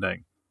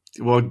Stranding.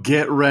 Well,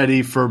 get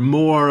ready for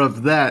more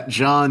of that,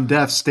 John.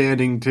 Death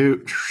Stranding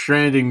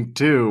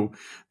 2,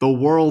 the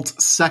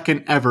world's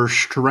second ever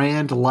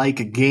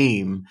Strand-like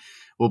game,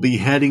 will be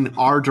heading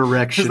our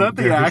direction. Is that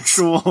the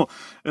actual?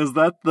 Is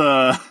that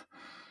the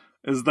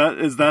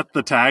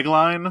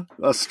tagline?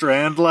 A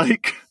strand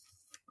like?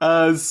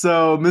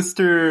 So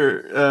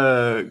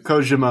Mr.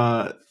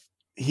 Kojima,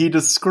 he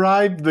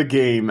described the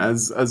game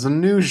as a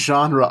new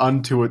genre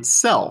unto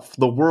itself,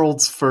 the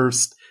world's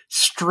first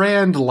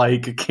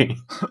strand-like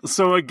game.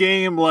 So a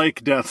game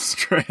like Death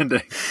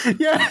Stranding.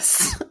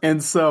 Yes!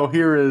 And so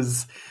here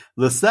is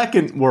the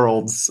second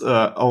world's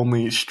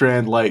only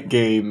strand-like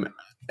game.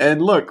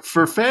 And look,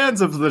 for fans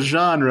of the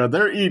genre,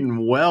 they're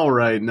eating well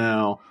right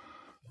now.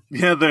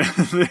 Yeah, they're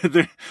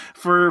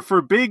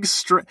for big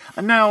strand.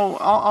 Now,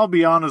 I'll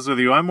be honest with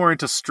you, I'm more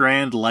into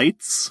strand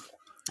lights.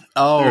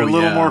 Oh, they're a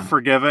little more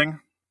forgiving.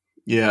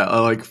 Yeah,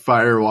 like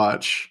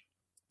Firewatch.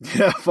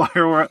 Yeah,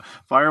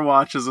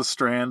 Firewatch is a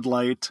strand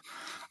light.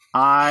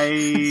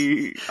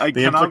 I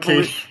cannot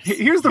believe.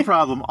 Here's the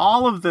problem: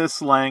 all of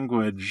this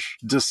language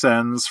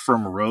descends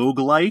from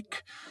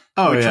roguelike,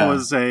 which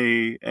was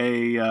a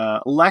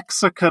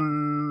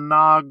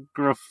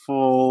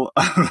lexiconographical.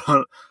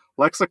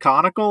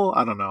 Lexiconical?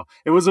 I don't know.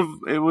 It was a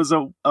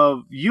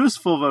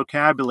useful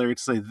vocabulary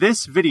to say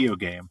this video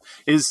game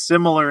is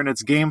similar in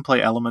its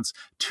gameplay elements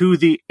to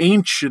the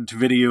ancient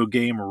video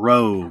game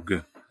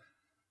Rogue.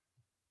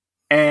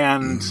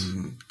 And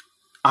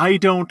I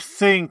don't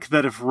think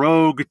that if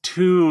Rogue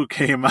 2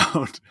 came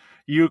out,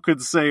 you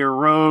could say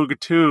Rogue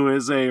 2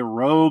 is a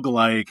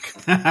roguelike.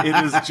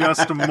 It is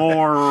just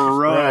more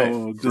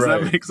rogue. Does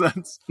that make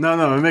sense?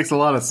 No, it makes a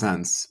lot of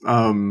sense.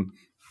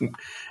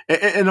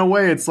 In a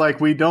way, it's like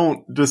we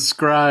don't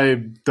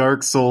describe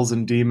Dark Souls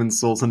and Demon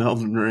Souls and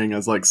Elden Ring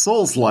as like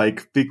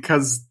Souls-like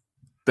because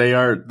they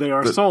are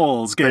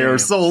Souls games. They are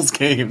Souls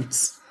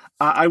games.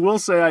 I will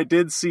say I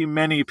did see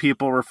many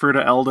people refer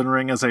to Elden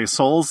Ring as a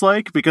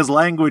Souls-like because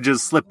language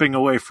is slipping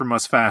away from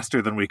us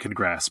faster than we can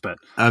grasp it.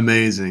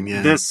 Amazing,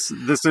 yeah.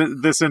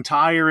 This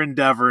entire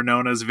endeavor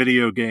known as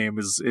video game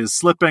is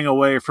slipping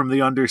away from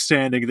the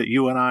understanding that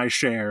you and I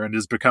share and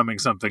is becoming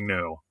something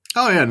new.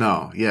 Oh yeah,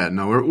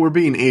 no. We're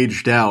being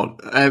aged out,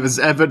 as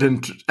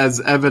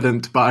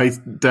evident by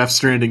Death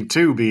Stranding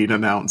 2 being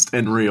announced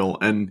and real,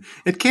 and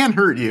it can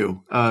hurt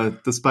you,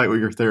 despite what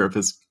your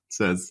therapist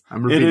says.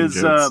 I'm repeating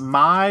jokes.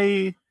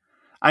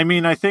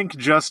 I think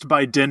just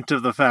by dint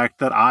of the fact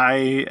that I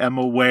am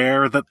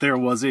aware that there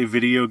was a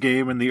video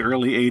game in the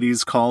early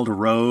 80s called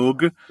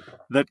Rogue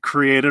that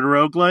created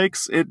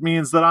roguelikes, it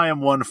means that I am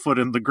one foot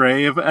in the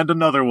grave and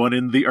another one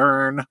in the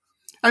urn.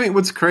 I mean,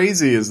 what's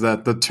crazy is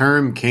that the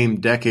term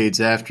came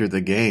decades after the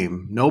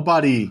game.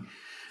 Nobody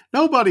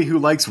who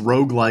likes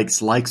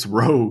roguelikes likes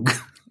Rogue.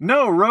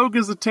 No, Rogue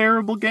is a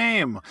terrible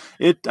game.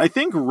 I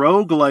think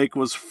roguelike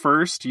was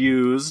first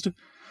used.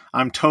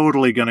 I'm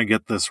totally going to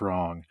get this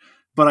wrong,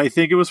 but I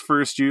think it was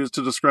first used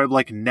to describe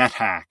like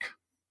NetHack.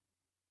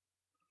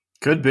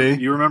 Could be.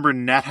 You remember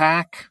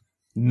NetHack?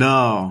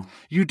 No.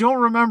 You don't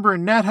remember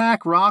NetHack?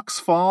 Rocks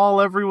fall,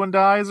 everyone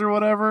dies, or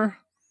whatever?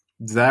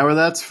 Is that where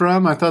that's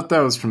from? I thought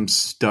that was from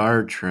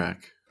Star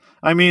Trek.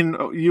 I mean,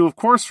 you of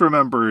course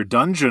remember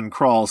Dungeon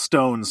Crawl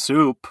Stone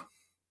Soup.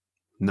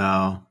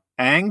 No.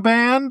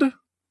 Angband?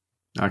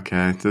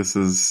 Okay, this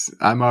is...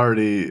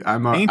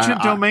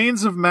 Ancient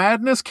Domains of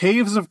Madness?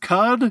 Caves of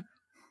Cud?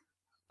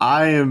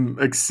 I am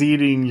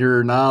exceeding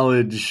your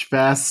knowledge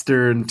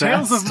faster and faster.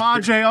 Tales of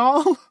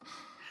Maj'Al?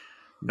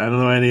 I don't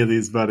know any of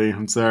these, buddy.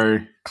 I'm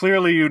sorry.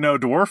 Clearly you know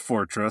Dwarf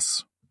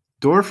Fortress.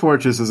 Dwarf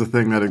Fortress is a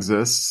thing that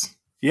exists.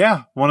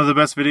 Yeah, one of the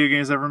best video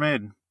games ever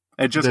made.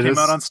 It just came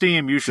out on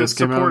Steam. You should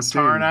support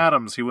Taran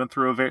Adams.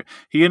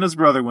 He and his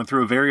brother went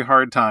through a very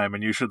hard time,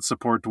 and you should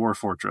support Dwarf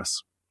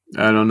Fortress.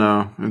 I don't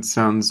know. It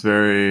sounds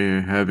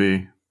very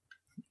heavy.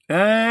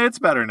 It's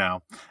better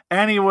now.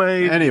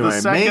 Anyway, the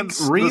second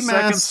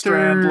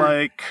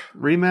strand,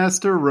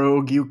 remaster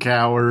Rogue, you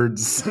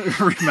cowards.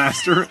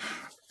 Remaster.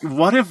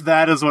 What if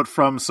that is what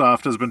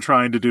FromSoft has been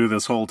trying to do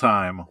this whole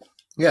time?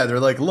 Yeah, they're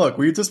like, look,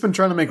 we've just been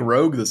trying to make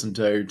Rogue this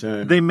entire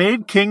time. They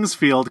made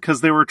Kingsfield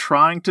because they were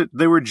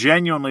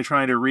genuinely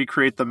trying to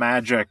recreate the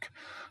magic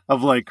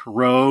of like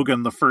Rogue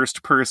and the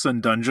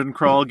first-person dungeon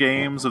crawl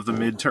games of the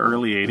mid to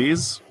early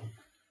 80s.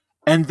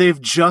 And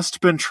they've just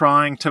been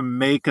trying to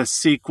make a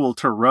sequel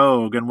to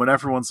Rogue, and when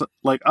everyone's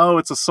like, oh,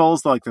 it's a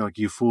Souls-like, they're like,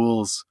 you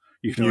fools,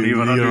 you don't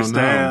even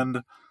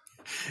understand.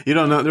 You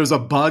don't know. There's a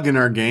bug in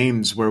our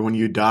games where when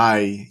you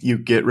die, you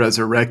get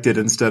resurrected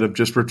instead of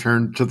just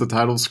returned to the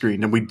title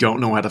screen, and we don't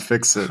know how to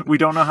fix it. We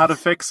don't know how to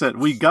fix it.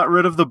 We got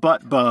rid of the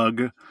butt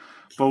bug,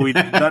 but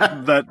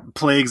that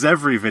plagues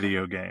every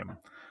video game.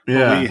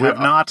 Yeah,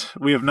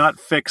 we have not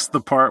fixed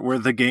the part where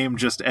the game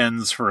just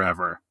ends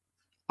forever.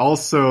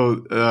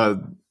 Also,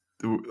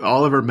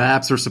 all of our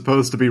maps are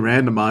supposed to be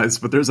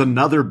randomized, but there's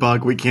another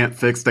bug we can't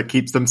fix that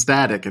keeps them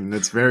static, and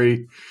it's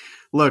very...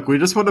 Look, we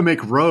just want to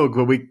make Rogue,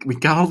 but we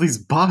got all these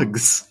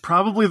bugs.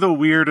 Probably the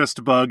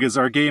weirdest bug is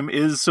our game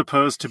is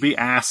supposed to be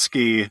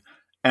ASCII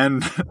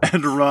and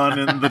run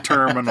in the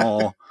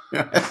terminal.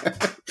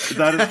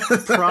 That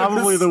is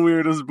probably the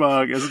weirdest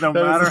bug, is no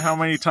matter how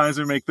many times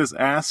we make this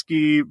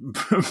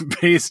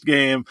ASCII-based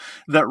game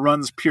that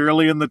runs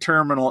purely in the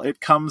terminal, it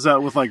comes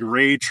out with, like,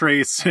 ray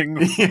tracing.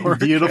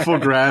 Beautiful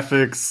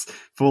graphics,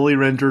 fully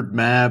rendered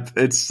map.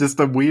 It's just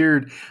a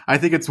weird... I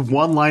think it's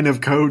one line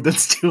of code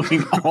that's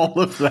doing all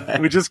of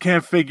that. We just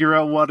can't figure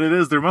out what it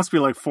is. There must be,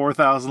 like,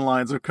 4,000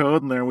 lines of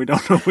code in there, and we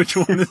don't know which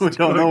one is We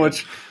don't know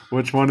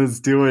which one is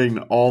doing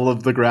all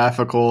of the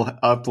graphical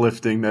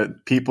uplifting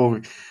that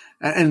people...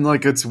 And,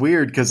 like, it's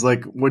weird because,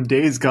 like, when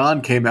Days Gone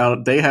came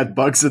out, they had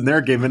bugs in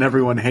their game and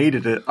everyone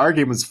hated it. Our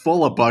game is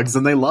full of bugs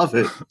and they love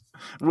it.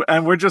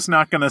 And we're just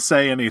not going to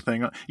say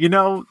anything. You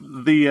know,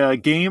 the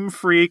Game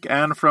Freak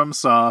and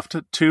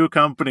FromSoft, two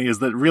companies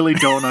that really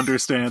don't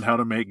understand how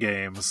to make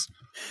games.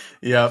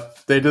 Yep.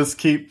 They just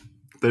keep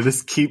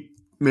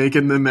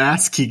making them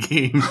ASCII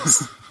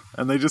games.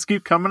 And they just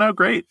keep coming out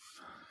great.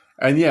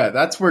 And yeah,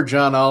 that's where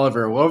John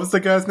Oliver... What was the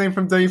guy's name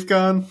from Days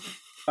Gone?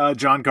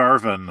 John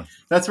Garvin.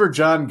 That's where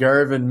John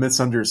Garvin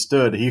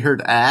misunderstood. He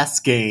heard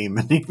game.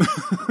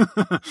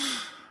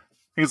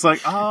 He's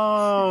like,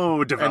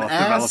 oh, develop.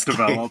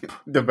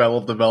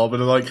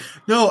 And like,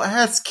 no,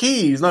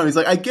 ASCII. He's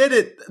like, I get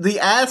it. The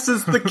ass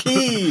is the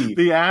key.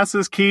 The ass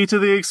is key to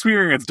the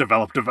experience.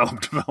 Develop.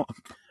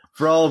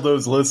 For all of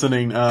those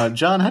listening,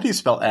 John, how do you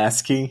spell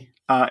ASCII?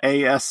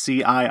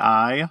 ASCII.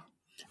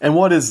 And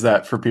what is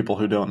that for people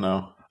who don't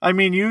know? I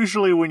mean,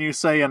 usually when you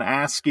say an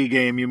ASCII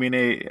game, you mean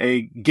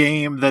a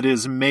game that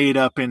is made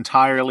up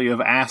entirely of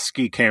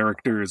ASCII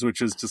characters,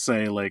 which is to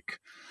say, like,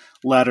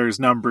 letters,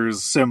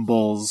 numbers,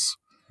 symbols.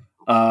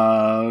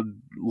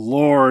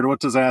 Lord, what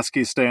does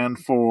ASCII stand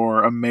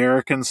for?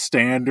 American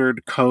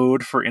Standard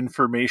Code for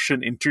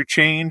Information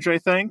Interchange, I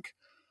think.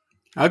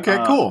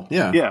 Okay, cool.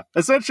 Yeah. Yeah.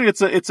 Essentially,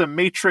 it's a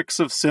matrix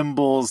of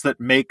symbols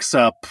that makes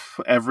up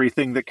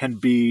everything that can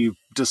be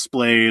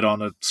displayed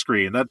on a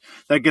screen.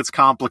 That gets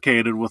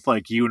complicated with,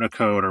 like,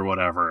 Unicode or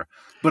whatever.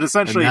 But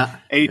essentially,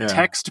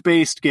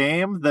 text-based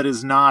game that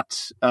is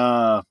not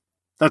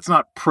that's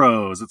not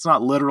prose. It's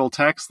not literal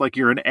text, like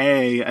you're an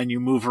A and you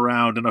move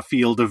around in a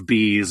field of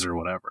bees or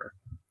whatever.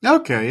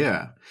 Okay,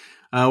 yeah.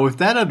 With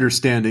that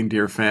understanding,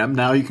 dear fam,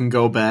 now you can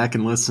go back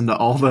and listen to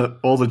all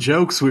the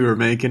jokes we were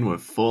making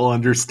with full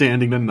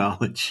understanding and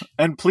knowledge.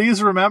 And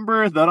please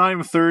remember that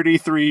I'm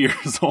 33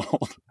 years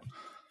old.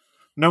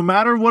 No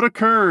matter what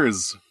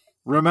occurs,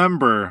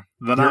 remember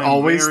that You're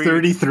always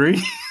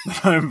 33?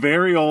 I'm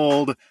very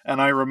old,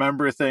 and I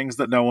remember things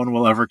that no one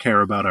will ever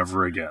care about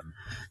ever again.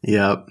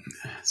 Yep.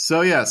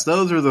 So yes,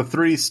 those are the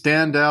three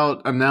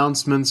standout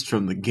announcements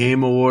from the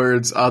Game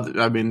Awards.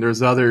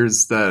 There's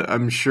others that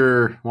I'm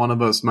sure one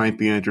of us might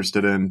be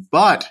interested in,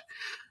 but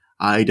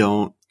I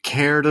don't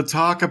care to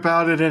talk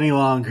about it any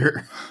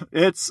longer.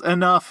 It's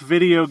enough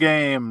video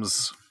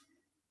games.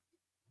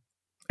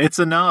 It's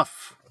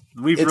enough.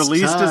 It's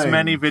released as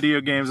many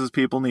video games as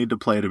people need to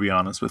play, to be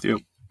honest with you.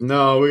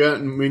 No,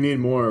 we need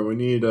more. We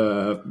need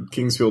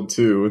Kingsfield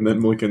 2, and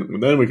then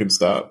we can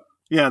stop.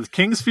 Yeah,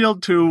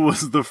 Kingsfield 2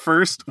 was the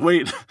first...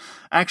 Wait,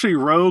 actually,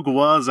 Rogue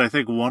was, I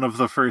think, one of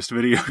the first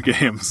video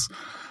games.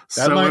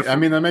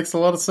 That makes a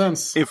lot of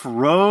sense. If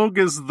Rogue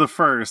is the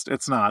first,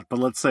 it's not, but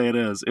let's say it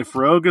is. If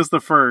Rogue is the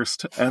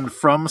first, and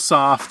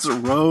FromSoft's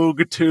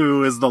Rogue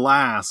 2 is the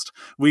last,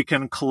 we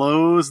can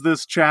close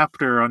this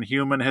chapter on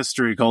human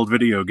history called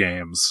video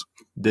games.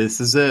 This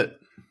is it.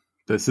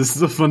 This is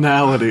the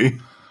finality.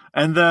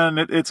 And then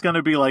it's going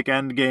to be like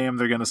Endgame.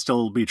 They're going to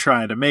still be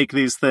trying to make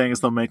these things.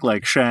 They'll make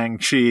like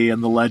Shang-Chi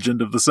and the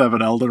Legend of the Seven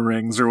Elden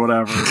Rings or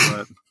whatever.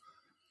 But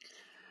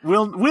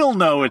we'll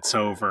know it's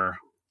over.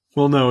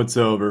 We'll know it's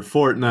over.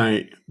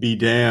 Fortnite be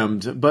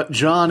damned. But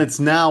John,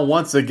 it's now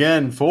once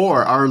again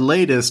for our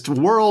latest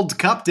World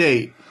Cup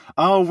date.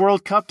 Oh,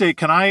 World Cup date.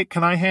 Can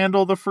I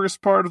handle the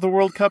first part of the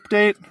World Cup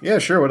date? Yeah,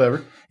 sure,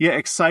 whatever. Yeah,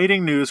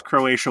 exciting news.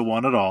 Croatia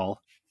won it all.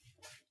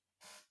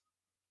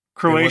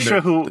 Croatia,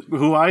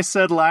 who I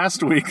said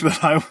last week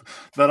that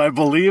I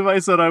believe I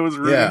said I was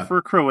rooting for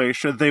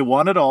Croatia. They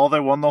won it all. They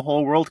won the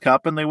whole World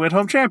Cup, and they went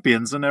home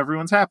champions, and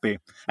everyone's happy.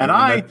 And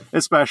I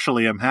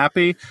especially am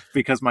happy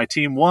because my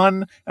team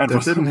won and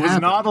was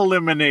not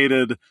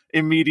eliminated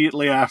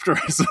immediately after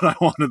I said I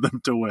wanted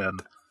them to win.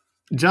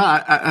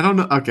 John, I don't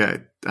know. Okay,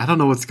 I don't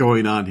know what's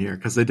going on here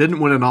because they didn't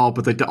win it all,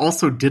 but they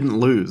also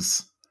didn't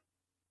lose.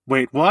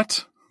 Wait,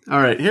 what?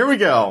 All right, here we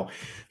go.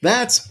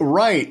 That's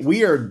right.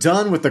 We are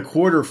done with the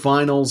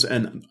quarterfinals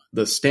and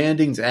the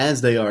standings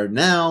as they are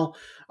now.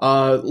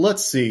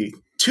 Let's see.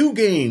 2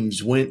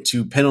 games went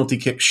to penalty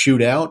kick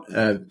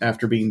shootout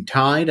after being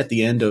tied at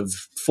the end of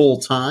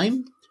full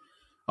time.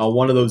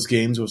 One of those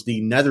games was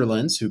the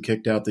Netherlands, who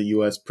kicked out the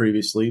U.S.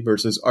 previously,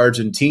 versus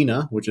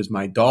Argentina, which is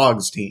my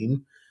dog's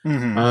team.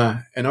 Mm-hmm.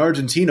 And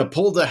Argentina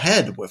pulled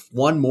ahead with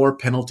one more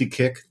penalty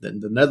kick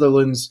than the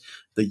Netherlands.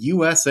 The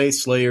USA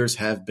Slayers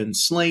have been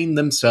slain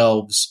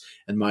themselves,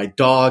 and my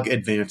dog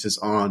advances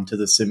on to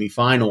the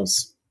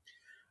semifinals.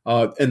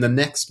 In the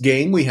next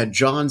game, we had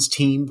John's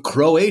team,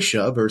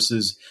 Croatia,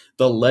 versus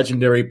the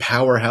legendary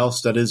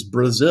powerhouse that is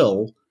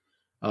Brazil.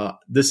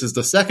 This is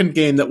the second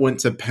game that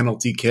went to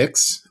penalty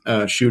kicks,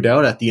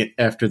 shootout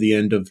after the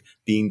end of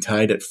being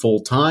tied at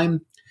full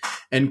time.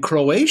 And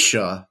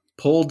Croatia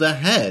pulled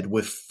ahead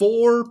with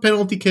 4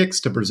 penalty kicks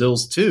to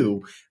Brazil's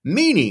 2,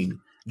 meaning,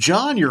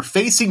 John, you're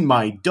facing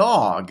my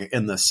dog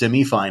in the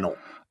semifinal.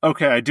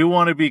 Okay, I do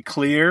want to be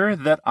clear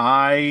that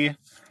I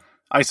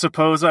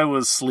suppose I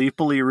was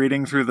sleepily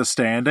reading through the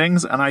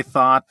standings, and I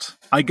thought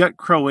I got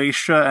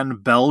Croatia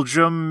and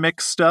Belgium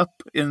mixed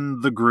up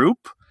in the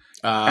group.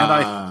 And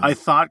I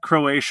thought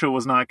Croatia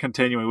was not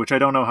continuing, which I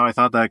don't know how I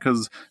thought that,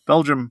 because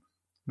Belgium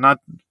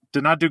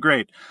did not do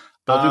great.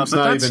 Belgium's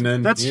not even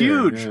in. That's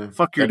huge. Yeah.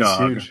 Fuck your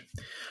dog. Huge.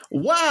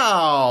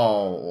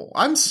 Wow.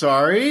 I'm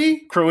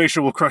sorry.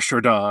 Croatia will crush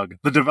your dog.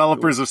 The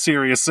developers of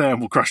Serious Sam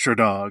will crush your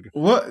dog.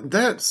 What?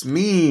 That's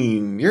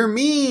mean. You're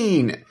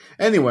mean.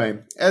 Anyway,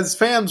 as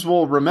fans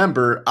will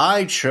remember,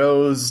 I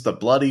chose the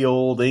bloody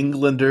old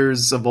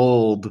Englanders of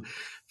old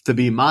to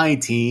be my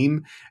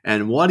team,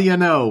 and what do you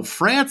know?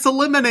 France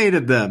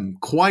eliminated them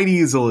quite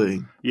easily.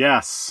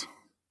 Yes.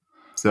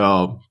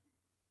 So,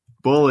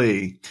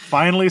 bully.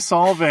 Finally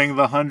solving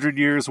the 100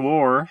 Years'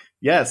 War.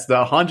 Yes, the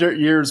 100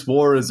 Years'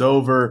 War is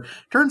over.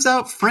 Turns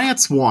out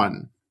France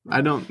won.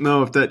 I don't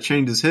know if that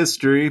changes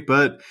history,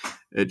 but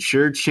it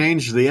sure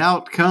changed the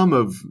outcome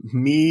of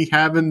me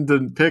having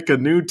to pick a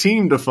new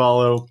team to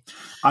follow.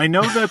 I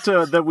know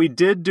that we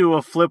did do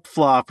a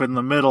flip-flop in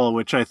the middle,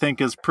 which I think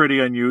is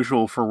pretty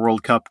unusual for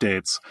World Cup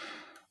dates.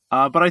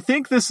 But I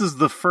think this is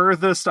the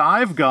furthest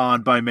I've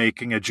gone by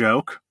making a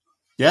joke.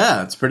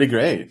 Yeah, it's pretty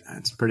great.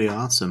 It's pretty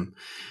awesome.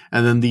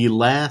 And then the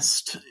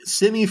last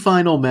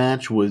semifinal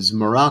match was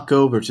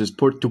Morocco versus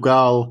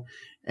Portugal,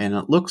 and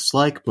it looks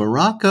like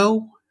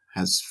Morocco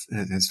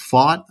has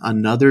fought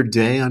another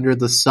day under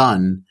the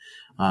sun,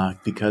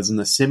 because in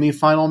the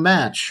semifinal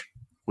match,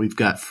 we've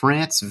got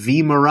France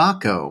v.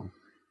 Morocco.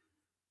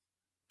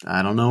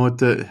 I don't know what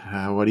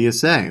do you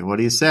say? What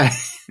do you say?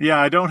 Yeah,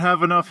 I don't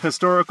have enough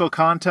historical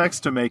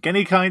context to make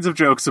any kinds of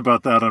jokes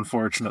about that,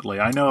 unfortunately.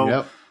 I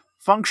know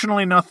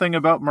functionally nothing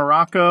about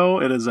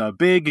Morocco. It is a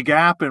big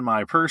gap in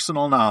my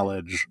personal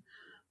knowledge.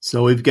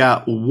 So we've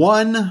got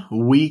 1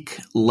 week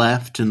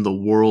left in the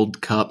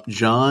World Cup,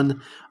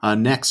 John.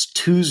 Next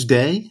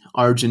Tuesday,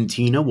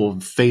 Argentina will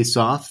face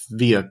off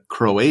via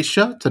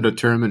Croatia to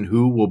determine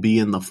who will be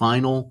in the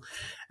final.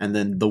 And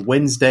then the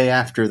Wednesday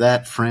after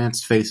that,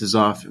 France faces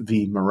off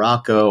via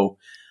Morocco,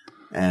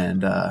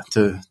 and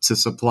to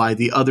supply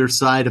the other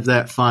side of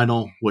that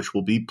final, which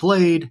will be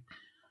played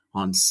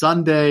on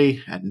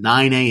Sunday at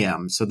 9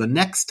 a.m. So the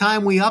next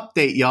time we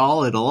update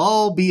y'all, it'll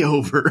all be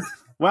over.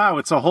 Wow,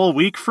 it's a whole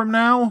week from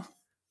now?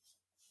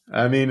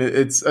 I mean,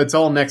 it's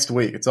all next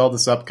week. It's all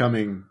this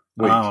upcoming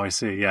week. Oh, I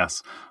see,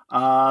 yes.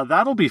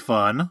 That'll be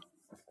fun.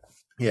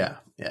 Yeah.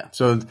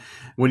 So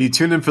when you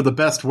tune in for the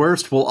best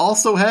worst, we'll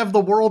also have the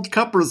World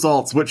Cup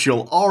results, which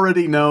you'll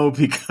already know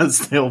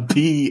because they'll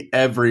be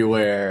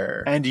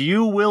everywhere. And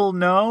you will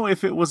know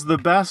if it was the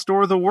best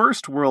or the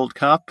worst World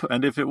Cup,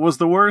 and if it was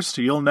the worst,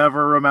 you'll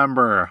never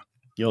remember.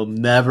 You'll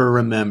never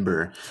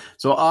remember.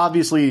 So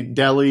obviously,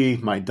 Deli,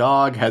 my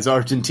dog, has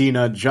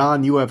Argentina.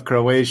 John, you have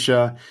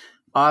Croatia.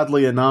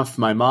 Oddly enough,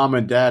 my mom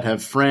and dad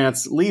have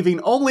France,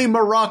 leaving only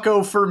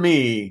Morocco for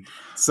me.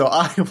 So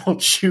I will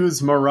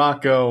choose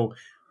Morocco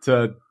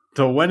to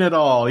win it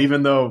all,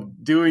 even though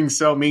doing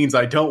so means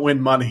I don't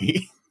win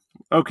money.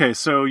 Okay,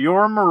 so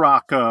you're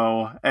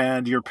Morocco,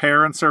 and your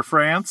parents are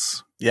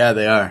France? Yeah,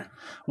 they are.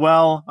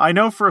 Well, I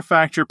know for a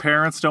fact your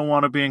parents don't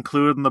want to be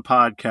included in the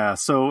podcast,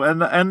 so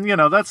and you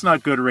know that's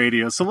not good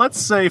radio. So let's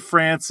say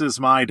France is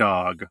my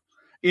dog.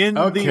 In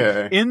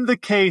the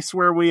case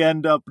where we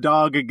end up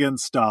dog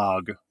against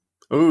dog.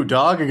 Ooh,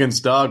 dog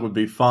against dog would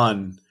be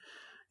fun.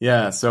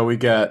 Yeah, so we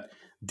got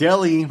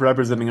Deli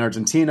representing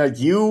Argentina.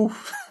 You,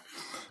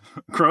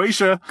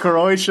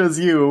 Croatia's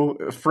you.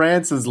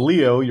 France is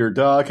Leo, your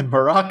dog, and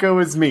Morocco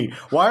is me.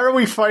 Why are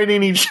we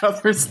fighting each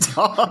other's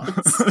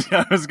dogs?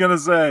 Yeah, I was gonna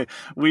say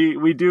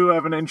we do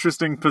have an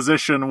interesting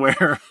position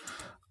where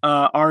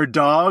our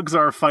dogs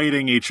are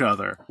fighting each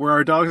other, where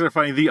our dogs are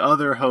fighting the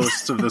other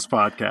hosts of this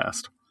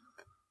podcast.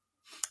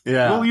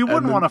 Yeah. Well, you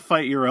wouldn't want to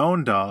fight your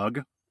own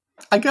dog.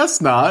 I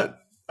guess not.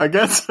 I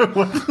guess it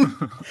would.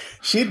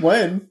 She'd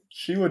win.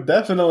 She would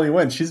definitely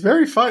win. She's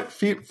very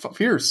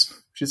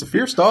fierce. She's a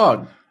fierce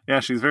dog. Yeah,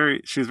 she's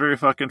very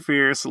fucking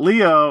fierce.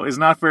 Leo is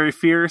not very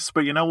fierce,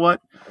 but you know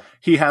what?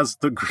 He has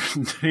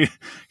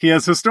he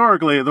has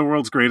historically the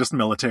world's greatest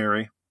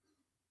military.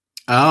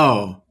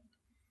 Oh.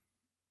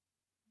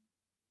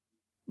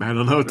 I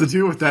don't know what to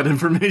do with that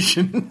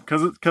information.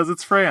 Because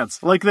it's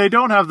France. Like, they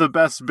don't have the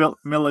best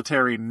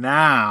military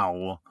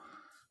now.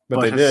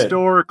 But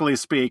historically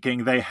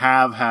speaking, they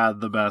have had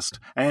the best.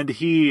 And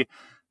he,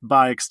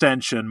 by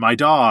extension, my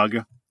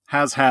dog,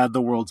 has had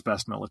the world's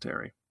best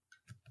military.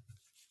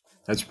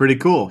 That's pretty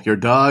cool. Your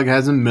dog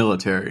has a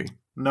military.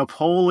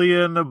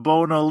 Napoleon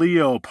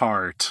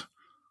Bonaparte.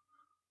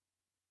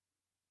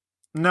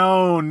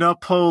 No,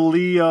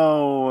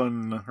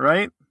 Napoleon,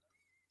 right?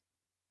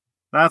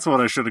 That's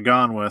what I should have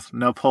gone with.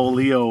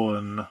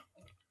 Napoleon.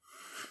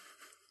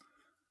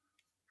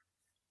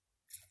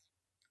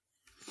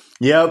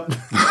 Yep.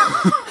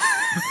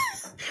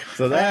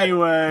 So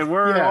anyway,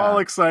 we're all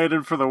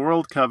excited for the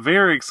World Cup,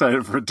 very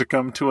excited for it to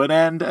come to an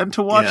end and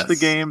to watch the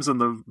games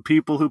and the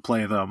people who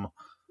play them.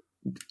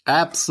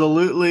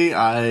 Absolutely.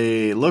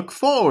 I look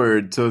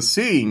forward to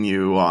seeing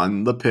you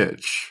on the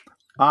pitch.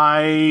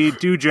 I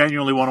do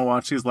genuinely want to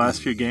watch these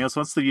last few games.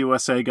 Once the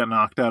USA got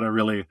knocked out, I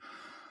really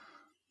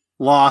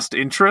lost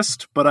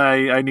interest, but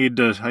I need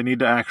to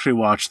actually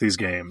watch these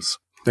games.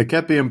 They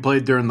kept being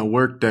played during the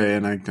workday,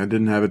 and I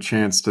didn't have a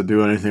chance to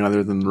do anything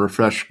other than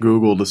refresh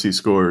Google to see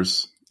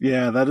scores.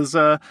 Yeah, that is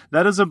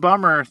a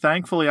bummer.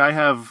 Thankfully, I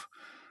have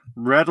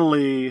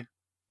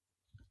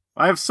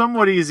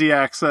somewhat easy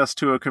access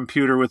to a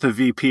computer with a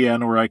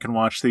VPN where I can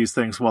watch these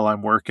things while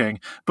I'm working.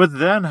 But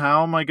then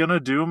how am I going to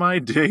do my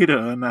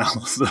data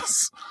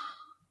analysis?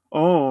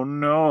 Oh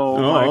no,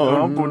 my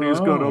company's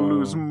going to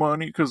lose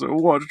money because I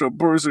watched a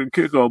person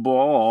kick a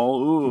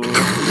ball.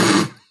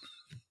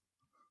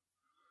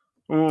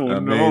 Oh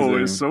Amazing. No,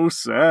 it's so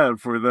sad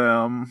for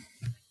them.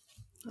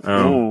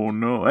 Oh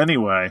no.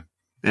 Anyway.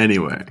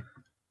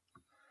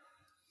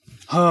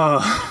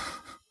 All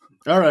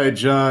right,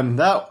 John.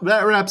 That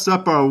wraps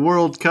up our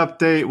World Cup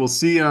date. We'll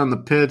see you on the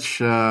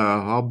pitch.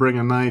 I'll bring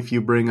a knife. You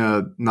bring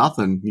a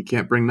nothing. You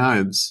can't bring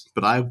knives,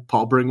 but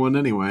I'll bring one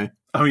anyway.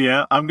 Oh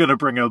yeah, I'm gonna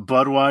bring a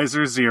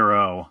Budweiser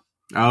Zero.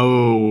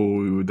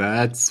 Oh,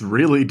 that's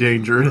really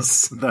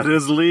dangerous. That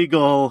is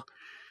legal.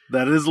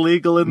 That is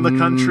legal in the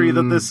country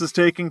that this is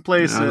taking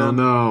place in. I don't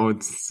know.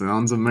 It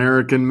sounds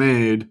American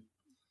made.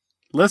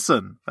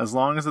 Listen, as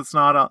long as it's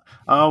not...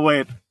 Oh,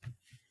 wait.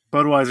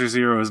 Budweiser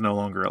Zero is no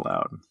longer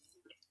allowed.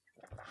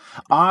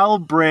 I'll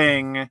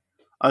bring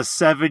a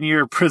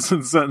 7-year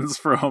prison sentence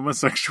for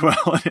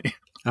homosexuality.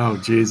 Oh,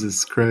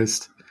 Jesus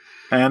Christ.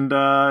 And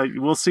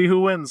we'll see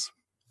who wins.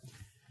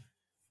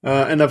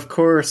 And of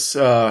course,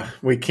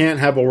 we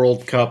can't have a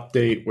World Cup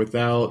date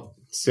without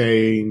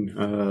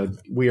saying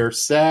we are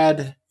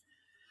sad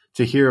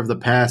to hear of the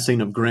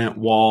passing of Grant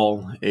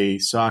Wahl, a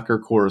soccer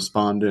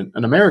correspondent,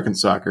 an American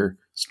soccer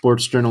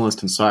sports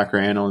journalist and soccer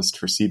analyst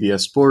for CBS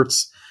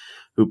Sports,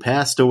 who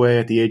passed away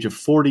at the age of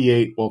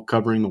 48 while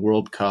covering the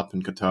World Cup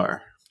in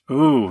Qatar.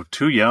 Ooh,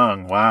 too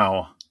young.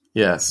 Wow.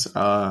 Yes.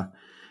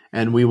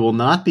 And we will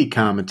not be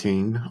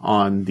commenting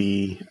on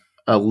the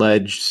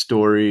alleged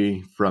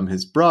story from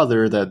his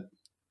brother that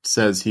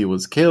says he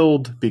was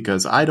killed,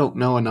 because I don't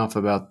know enough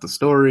about the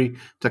story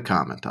to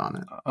comment on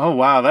it. Oh,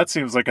 wow. That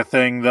seems like a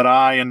thing that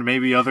I and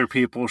maybe other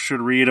people should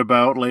read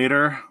about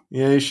later.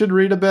 Yeah, you should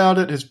read about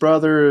it. His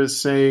brother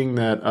is saying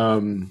that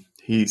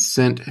he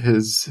sent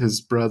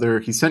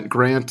he sent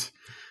Grant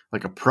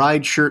like a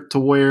pride shirt to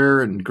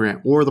wear, and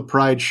Grant wore the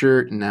pride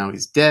shirt, and now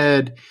he's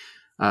dead.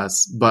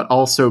 But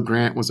also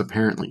Grant was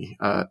apparently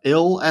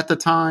ill at the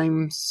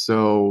time,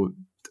 so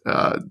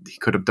he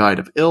could have died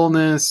of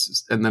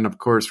illness. And then, of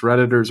course,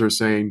 Redditors are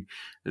saying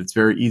it's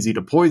very easy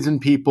to poison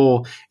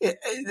people.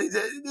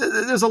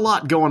 There's a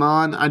lot going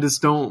on. I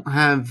just don't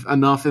have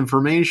enough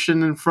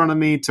information in front of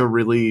me to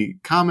really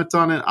comment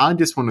on it. I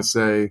just want to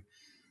say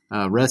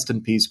rest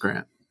in peace,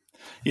 Grant.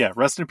 Yeah,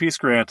 rest in peace,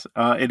 Grant.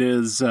 It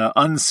is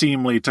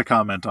unseemly to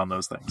comment on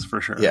those things,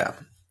 for sure. Yeah.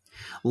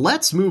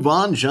 Let's move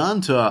on, John,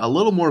 to a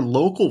little more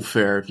local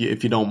fare,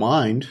 if you don't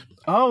mind.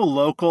 Oh,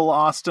 local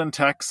Austin,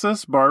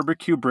 Texas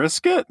barbecue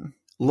brisket?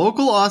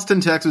 Local Austin,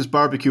 Texas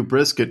barbecue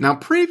brisket. Now,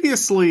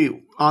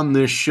 previously on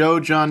this show,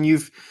 John,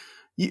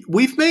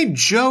 we've made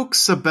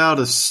jokes about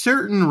a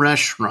certain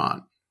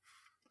restaurant.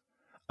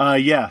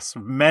 Yes,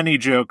 many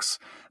jokes.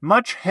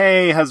 Much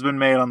hay has been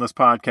made on this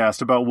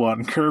podcast about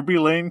one, Kirby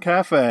Lane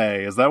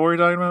Cafe. Is that what you're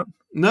talking about?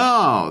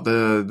 No,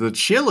 the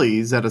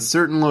Chili's at a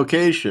certain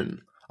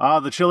location.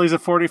 The Chili's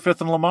at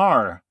 45th and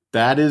Lamar.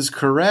 That is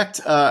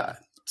correct.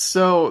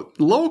 So,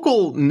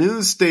 local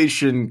news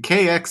station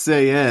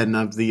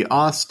KXAN of the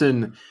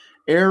Austin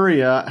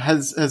area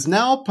has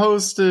now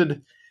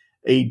posted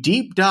a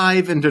deep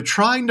dive into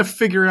trying to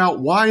figure out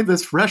why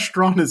this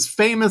restaurant is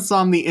famous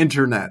on the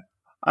internet.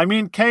 I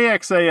mean,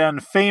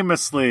 KXAN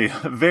famously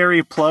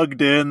very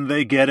plugged in.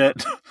 They get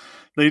it.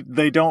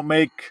 They don't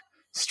make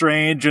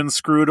strange,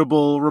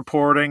 inscrutable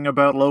reporting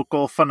about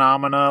local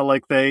phenomena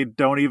like they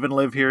don't even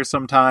live here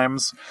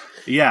sometimes.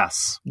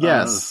 Yes.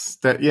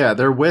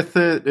 They're with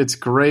it. It's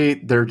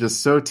great. They're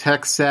just so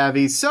tech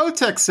savvy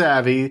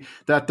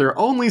that their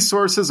only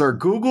sources are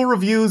Google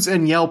reviews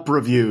and Yelp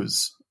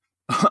reviews.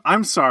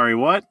 I'm sorry,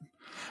 what?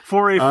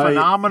 For a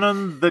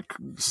phenomenon that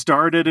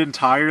started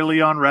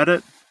entirely on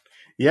Reddit?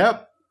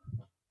 Yep.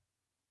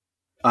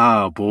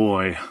 Oh,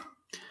 boy.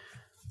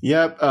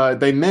 Yep,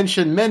 they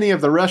mention many of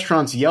the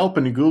restaurant's Yelp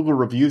and Google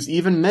reviews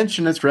even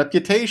mention its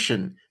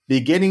reputation.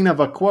 Beginning of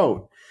a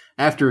quote.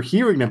 After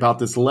hearing about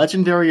this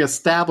legendary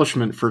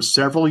establishment for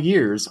several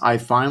years, I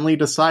finally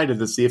decided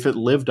to see if it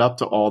lived up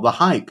to all the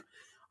hype.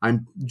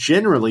 I'm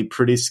generally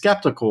pretty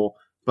skeptical,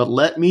 but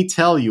let me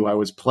tell you, I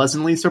was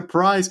pleasantly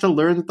surprised to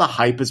learn that the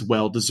hype is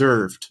well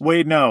deserved.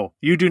 Wait, no.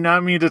 You do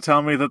not mean to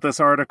tell me that this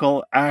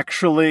article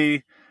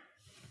actually...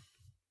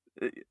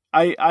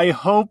 I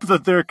hope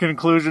that their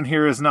conclusion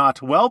here is not,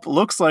 welp,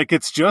 looks like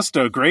it's just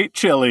a great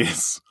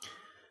Chili's.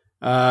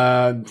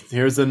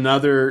 Here's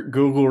another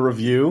Google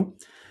review.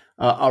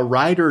 A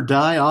ride or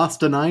die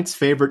Austinites'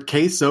 favorite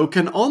queso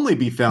can only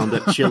be found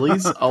at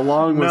Chili's,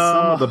 along with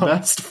some of the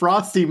best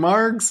Frosty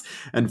Margs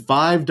and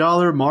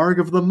 $5 Marg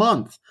of the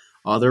month.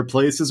 Other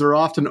places are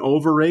often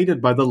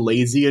overrated by the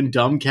lazy and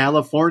dumb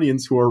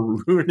Californians who are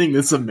ruining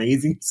this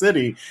amazing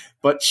city.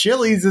 But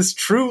Chili's is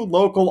true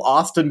local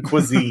Austin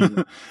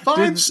cuisine.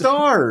 5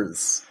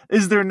 stars!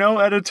 Is there no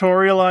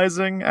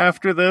editorializing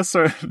after this?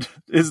 Or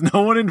is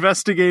no one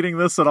investigating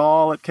this at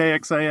all at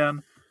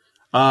KXAN?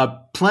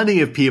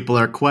 Plenty of people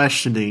are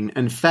questioning.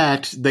 In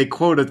fact, they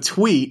quote a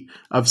tweet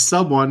of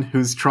someone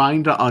who's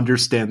trying to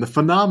understand the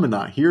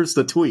phenomena. Here's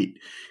the tweet.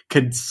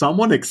 Could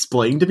someone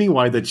explain to me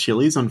why the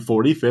Chili's on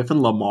 45th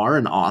and Lamar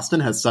in Austin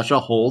has such a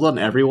hold on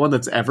everyone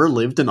that's ever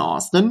lived in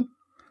Austin?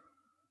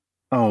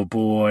 Oh,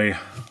 boy.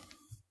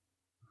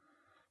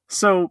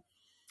 So,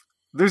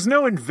 there's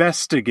no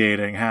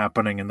investigating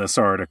happening in this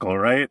article,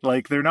 right?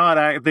 Like, they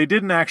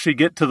didn't actually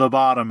get to the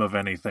bottom of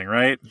anything,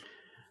 right?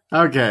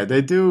 Okay,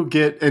 they do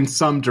get in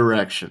some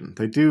direction.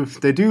 They do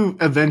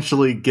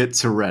eventually get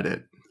to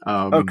Reddit.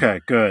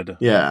 Okay, good.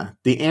 Yeah,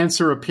 the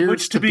answer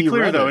appears to be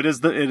clear, Reddit. though, it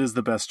is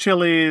the best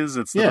Chili's.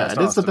 It's the best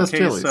Austin best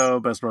queso,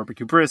 Chili's. Best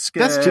barbecue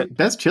brisket.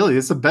 Best Chili's.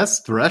 It's the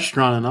best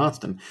restaurant in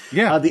Austin.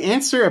 Yeah. The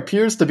answer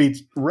appears to be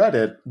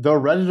Reddit, though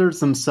Redditors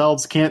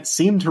themselves can't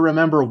seem to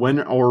remember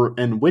when or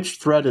in which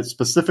thread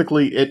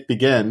it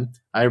began.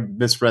 I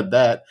misread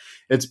that.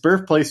 Its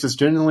birthplace is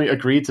generally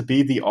agreed to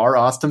be the R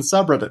Austin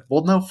subreddit.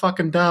 Well, no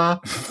fucking duh.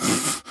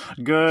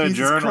 Good Jesus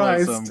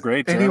journalism. Christ.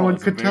 Great journalism. Anyone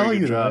could Very tell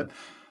good you job. that.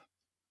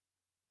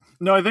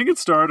 No, I think it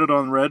started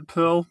on Red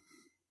Pill.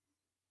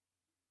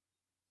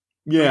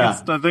 Yeah.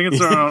 I think it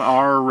started on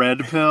R Red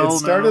Pill. It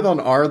started on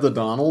R the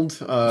Donald.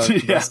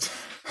 Yeah.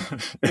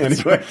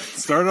 Anyway.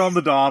 Started on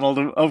the Donald,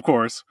 of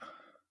course.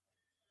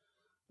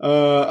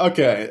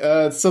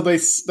 Okay. So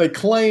they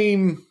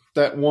claim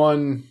that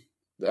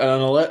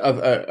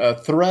a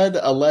thread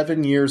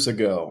 11 years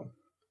ago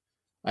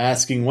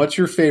asking, what's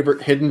your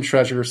favorite hidden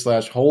treasure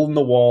 / hole in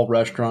the wall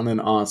restaurant in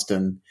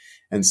Austin?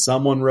 And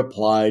someone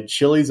replied,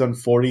 Chili's on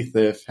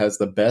 45th has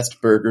the best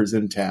burgers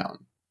in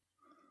town.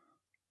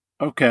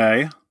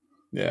 Okay.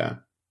 Yeah.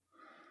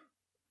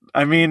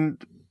 I mean,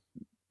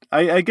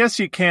 I guess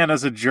you can,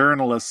 as a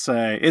journalist,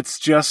 say it's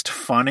just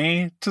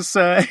funny to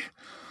say.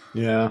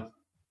 Yeah.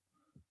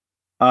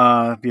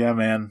 Yeah,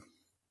 man.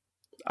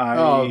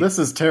 This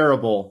is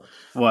terrible.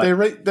 What? They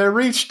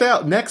reached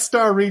out.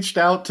 Nexstar reached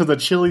out to the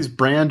Chili's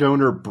brand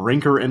owner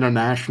Brinker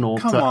International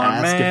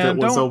ask if it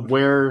was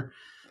aware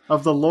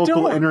of the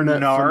local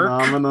internet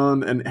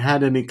phenomenon and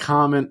had any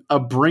comment. A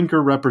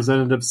Brinker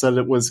representative said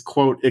it was,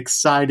 quote,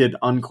 excited,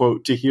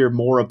 unquote, to hear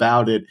more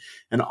about it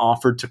and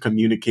offered to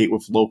communicate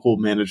with local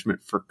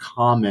management for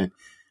comment.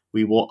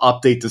 We will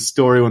update the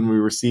story when we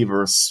receive a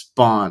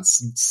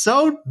response.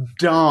 So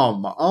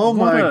dumb. Oh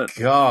my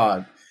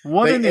God.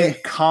 What an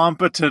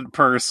incompetent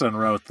person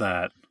wrote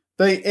that.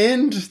 They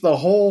end the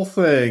whole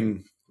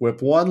thing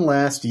with one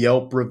last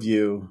Yelp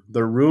review.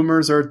 The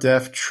rumors are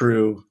def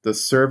true. The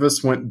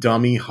service went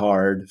dummy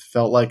hard.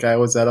 Felt like I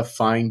was at a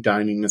fine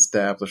dining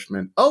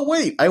establishment. Oh,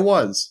 wait, I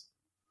was.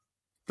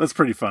 That's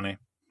pretty funny.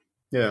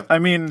 Yeah. I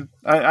mean,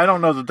 I don't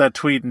know that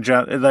tweet and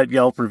that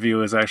Yelp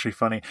review is actually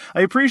funny.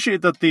 I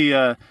appreciate that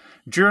the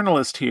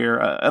journalist here,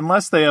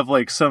 unless they have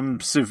like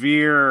some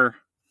severe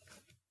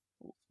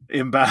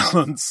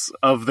imbalance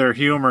of their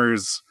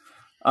humors,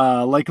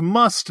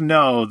 must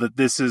know that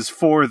this is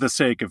for the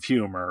sake of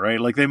humor, right?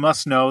 Like, they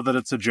must know that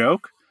it's a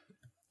joke.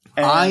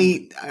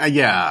 And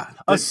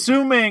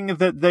assuming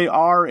that they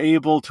are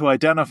able to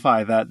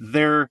identify that,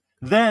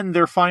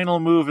 their final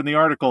move in the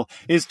article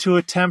is to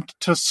attempt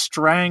to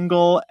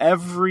strangle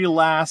every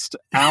last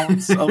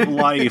ounce of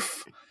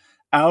life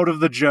out of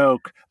the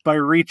joke by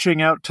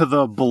reaching out to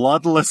the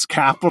bloodless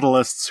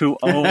capitalists who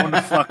own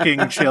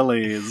fucking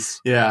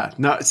Chili's. Yeah.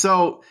 No,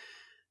 so,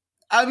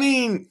 I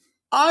mean,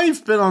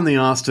 I've been on the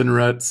Austin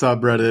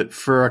subreddit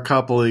for a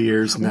couple of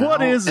years now.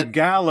 What is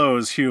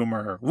gallows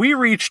humor? We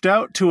reached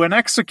out to an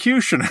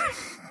executioner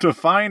to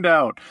find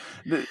out.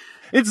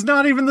 It's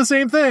not even the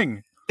same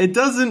thing. It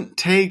doesn't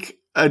take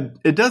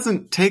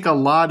a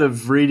lot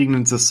of reading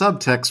into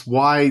subtext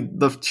why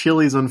the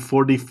Chili's on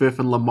 45th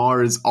and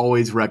Lamar is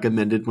always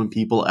recommended when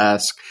people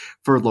ask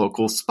for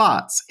local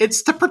spots.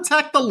 It's to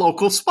protect the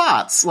local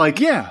spots. Like,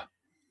 yeah.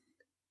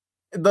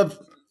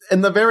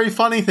 And the very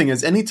funny thing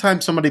is,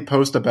 anytime somebody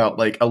posts about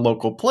like a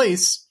local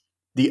place,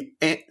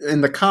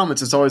 in the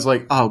comments it's always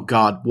like, "Oh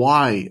God,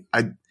 why?"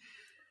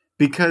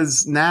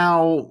 Because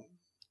now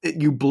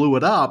you blew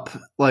it up.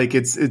 Like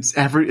it's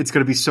going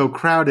to be so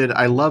crowded.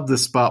 I love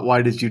this spot.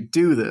 Why did you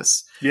do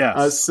this?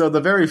 Yes. So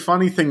the very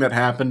funny thing that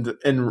happened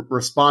in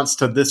response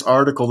to this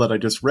article that I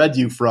just read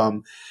you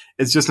from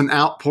is just an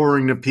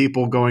outpouring of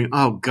people going,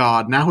 "Oh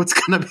God, now it's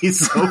going to be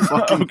so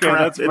fucking okay, crowded."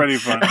 That's pretty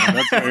funny.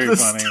 That's very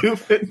funny.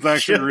 It's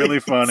actually really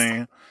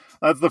funny.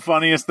 That's the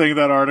funniest thing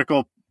that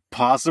article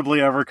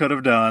possibly ever could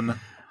have done.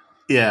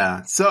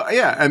 Yeah. So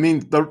yeah, I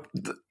mean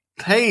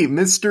hey,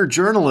 Mr.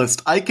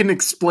 Journalist, I can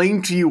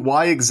explain to you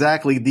why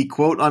exactly the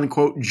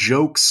quote-unquote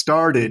joke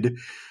started.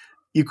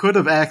 You could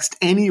have asked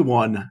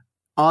anyone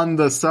on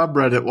the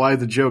subreddit why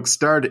the joke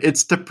started.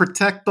 It's to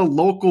protect the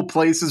local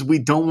places we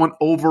don't want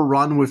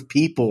overrun with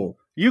people.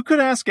 You could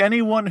ask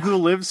anyone who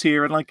lives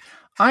here, and like,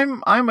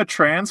 I'm a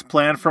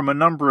transplant from a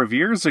number of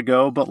years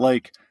ago, but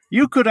like,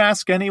 you could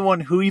ask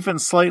anyone who even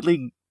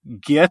slightly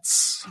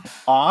gets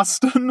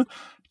Austin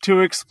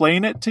to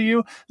explain it to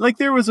you. Like,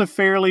 there was a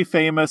fairly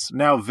famous,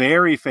 now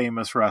very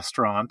famous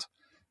restaurant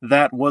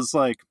that was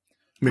like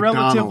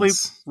relatively,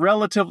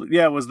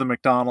 yeah, it was the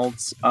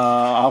McDonald's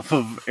off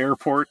of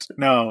Airport.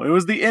 No, it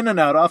was the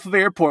In-N-Out off of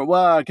Airport.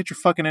 Wow, get your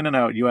fucking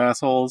In-N-Out, you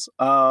assholes.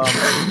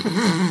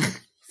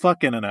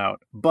 Fuck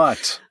In-N-Out.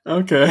 But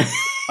okay.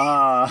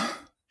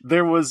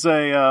 There was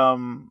a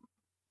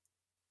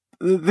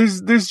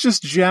there's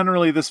just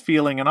generally this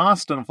feeling in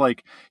Austin of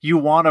like, you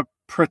want to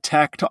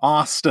protect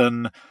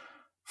Austin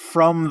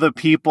from the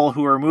people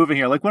who are moving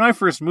here. Like, when I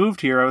first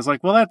moved here, I was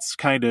like, well, that's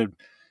kind of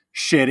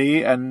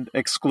shitty and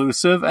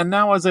exclusive. And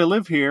now as I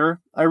live here,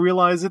 I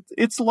realize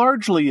it's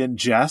largely in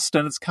jest,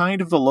 and it's kind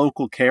of the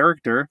local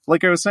character.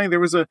 Like I was saying, there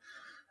was a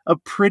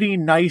pretty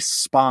nice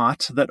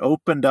spot that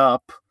opened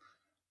up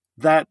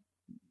that,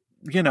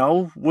 you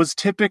know, was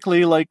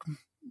typically like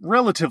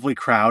relatively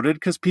crowded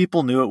because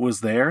people knew it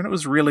was there, and it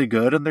was really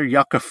good, and their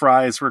yucca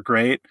fries were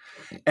great.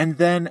 And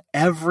then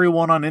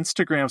everyone on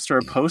Instagram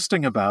started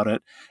posting about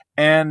it,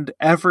 and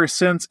ever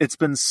since, it's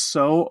been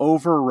so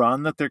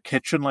overrun that their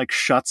kitchen like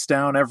shuts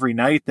down every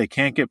night. They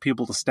can't get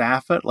people to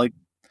staff it. Like,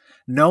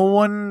 no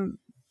one...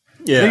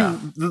 Yeah.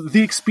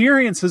 The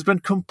experience has been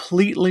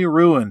completely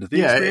ruined.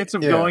 The experience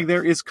of going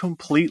there is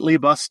completely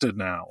busted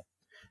now.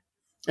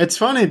 It's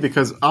funny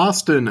because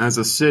Austin as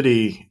a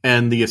city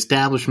and the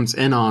establishments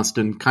in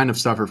Austin kind of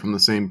suffer from the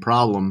same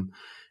problem.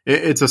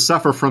 It's a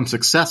suffer from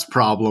success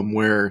problem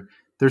where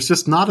there's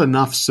just not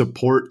enough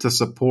support to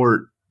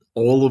support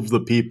all of the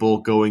people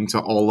going to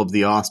all of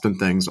the Austin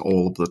things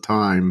all of the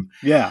time.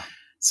 Yeah.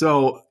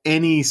 So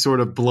any sort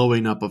of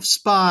blowing up of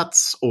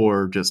spots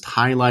or just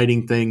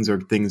highlighting things or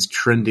things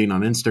trending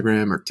on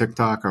Instagram or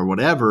TikTok or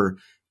whatever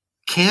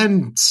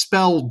can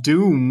spell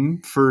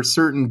doom for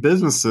certain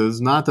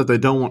businesses. Not that they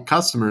don't want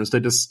customers.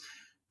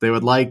 They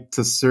would like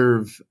to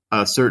serve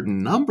a certain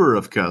number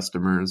of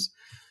customers.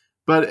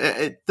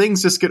 But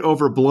things just get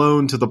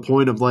overblown to the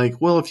point of like,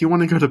 well, if you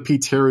want to go to P.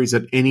 Terry's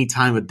at any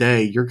time of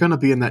day, you're going to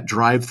be in that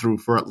drive-thru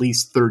for at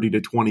least 30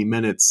 to 20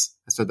 minutes.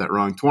 I said that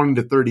wrong.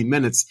 20 to 30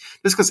 minutes,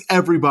 just because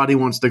everybody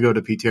wants to go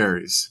to P.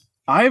 Terry's.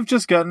 I've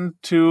just gotten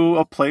to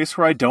a place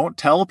where I don't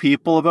tell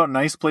people about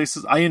nice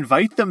places. I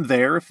invite them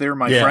there if they're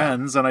my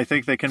friends and I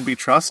think they can be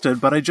trusted,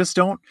 but I just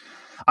don't.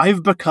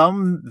 I've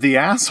become the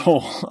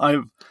asshole.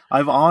 I've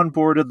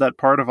onboarded that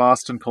part of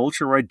Austin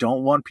culture where I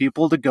don't want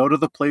people to go to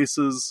the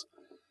places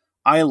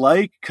I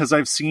like, because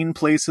I've seen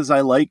places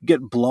I like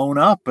get blown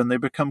up and they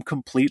become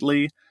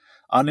completely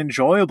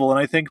unenjoyable. And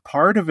I think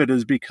part of it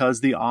is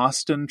because the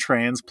Austin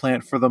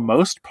transplant, for the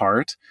most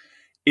part,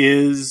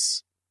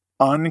 is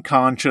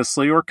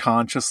unconsciously or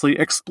consciously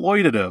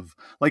exploitative.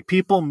 Like,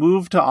 people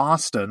move to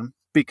Austin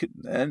because,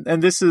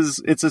 and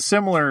it's a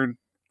similar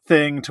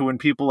thing to when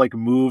people like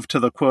move to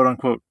the quote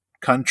unquote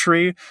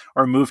country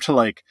or move to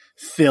like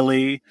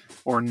Philly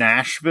or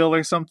Nashville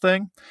or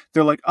something.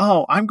 They're like,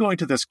 oh, I'm going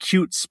to this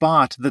cute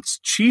spot that's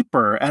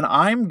cheaper and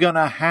I'm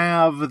gonna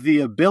have the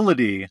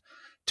ability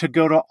to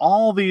go to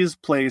all these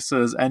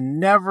places and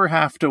never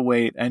have to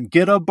wait and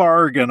get a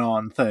bargain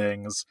on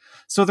things.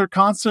 So they're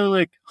constantly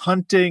like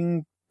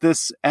hunting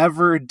this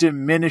ever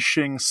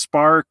diminishing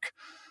spark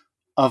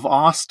of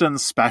Austin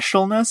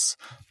specialness,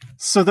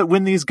 so that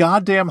when these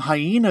goddamn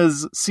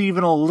hyenas see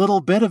even a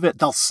little bit of it,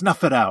 they'll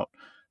snuff it out.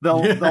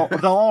 They'll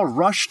all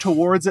rush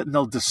towards it and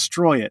they'll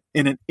destroy it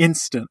in an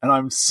instant. And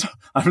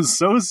I'm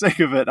so sick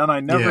of it. And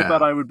I never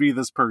thought I would be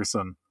this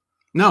person.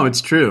 No,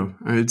 it's true.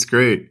 It's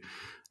great.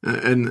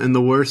 And in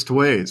the worst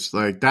ways.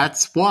 Like,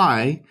 that's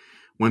why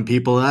when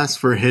people ask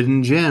for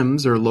hidden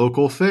gems or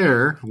local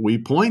fare, we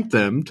point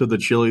them to the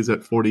Chili's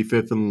at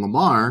 45th and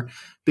Lamar.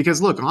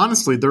 Because look,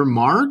 honestly, their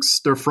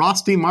margs, their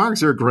frosty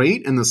margs are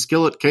great. And the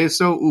skillet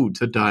queso, ooh,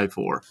 to die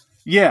for.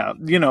 Yeah.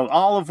 You know,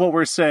 all of what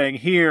we're saying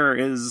here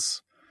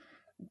is,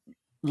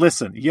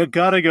 listen, you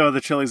gotta go to the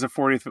Chili's at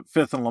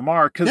 45th and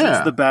Lamar because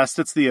it's the best.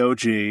 It's the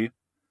OG.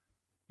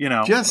 You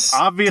know,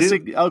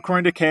 obviously,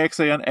 according to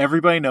KXAN,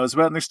 everybody knows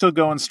about it, and they're still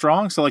going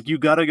strong. So, like, you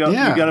gotta go.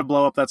 You gotta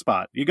blow up that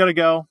spot. You gotta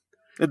go.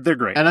 They're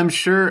great, and I'm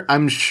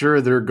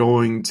sure they're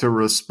going to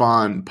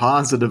respond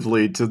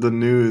positively to the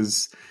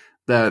news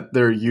that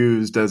they're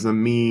used as a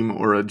meme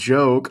or a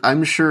joke.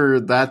 I'm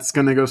sure that's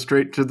going to go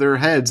straight to their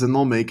heads and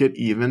they'll make it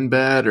even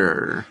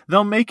better.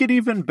 They'll make it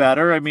even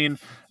better. I mean,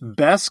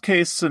 best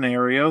case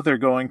scenario, they're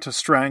going to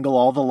strangle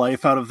all the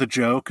life out of the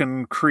joke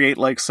and create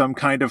like some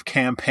kind of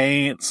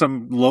campaign,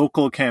 some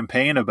local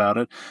campaign about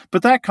it.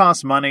 But that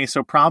costs money.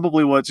 So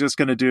probably what it's just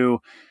going to do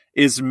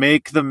is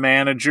make the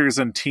managers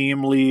and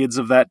team leads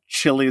of that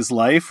Chili's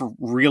life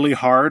really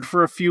hard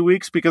for a few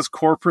weeks because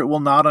corporate will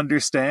not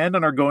understand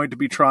and are going to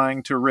be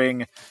trying to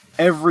wring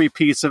every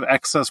piece of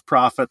excess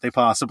profit they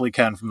possibly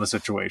can from the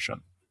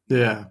situation.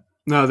 Yeah.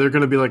 No, they're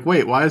going to be like,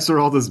 wait, why is there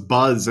all this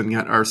buzz and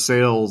yet our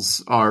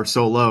sales are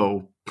so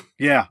low?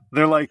 Yeah,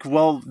 they're like,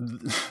 well,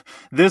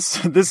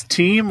 this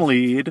team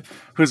lead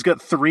who's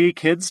got 3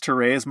 kids to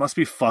raise must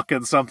be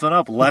fucking something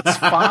up. Let's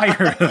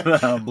fire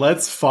them.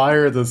 Let's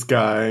fire this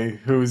guy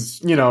who's,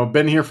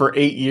 been here for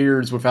 8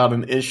 years without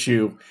an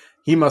issue.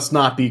 He must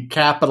not be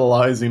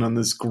capitalizing on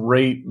this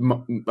great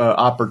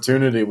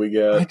opportunity we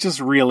get. I just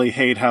really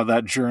hate how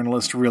that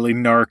journalist really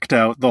narked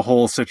out the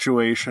whole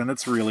situation.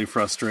 It's really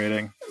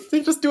frustrating.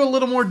 They just do a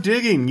little more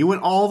digging. You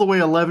went all the way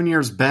 11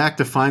 years back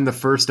to find the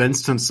first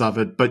instance of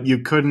it, but you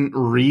couldn't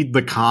read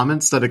the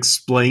comments that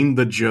explained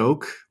the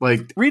joke.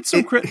 Like, read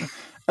some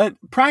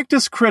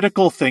practice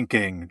critical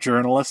thinking,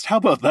 journalist. How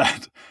about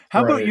that?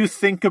 How about you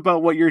think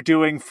about what you're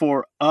doing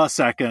for a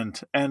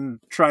second and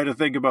try to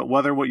think about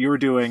whether what you're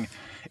doing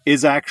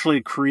is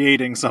actually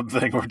creating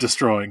something or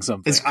destroying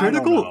something. Is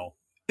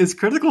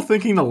critical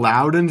thinking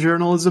allowed in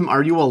journalism?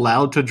 Are you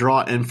allowed to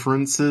draw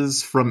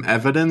inferences from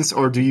evidence,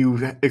 or do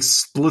you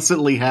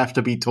explicitly have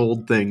to be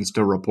told things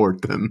to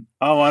report them?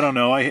 Oh, I don't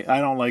know. I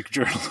don't like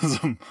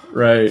journalism.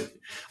 Right.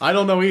 I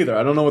don't know either.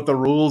 I don't know what the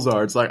rules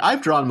are. It's like,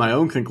 I've drawn my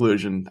own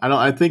conclusion.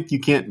 I think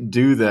you can't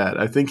do that.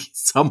 I think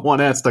someone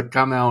has to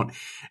come out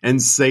and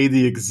say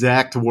the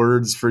exact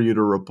words for you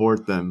to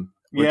report them.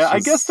 Yeah, I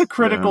guess the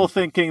critical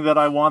thinking that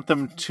I want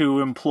them to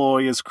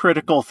employ is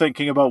critical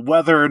thinking about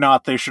whether or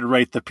not they should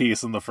write the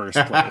piece in the first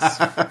place.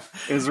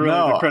 Is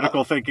really the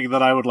critical thinking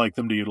that I would like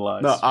them to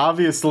utilize. No,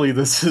 obviously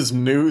this is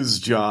news,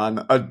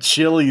 John.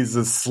 Chili's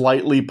is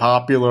slightly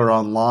popular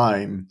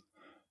online.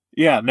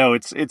 Yeah, no,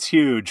 it's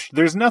huge.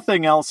 There's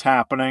nothing else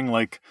happening,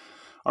 like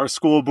our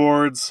school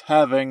boards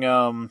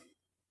having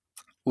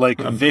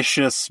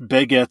vicious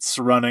bigots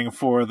running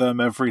for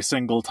them every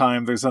single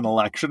time there's an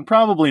election.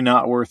 Probably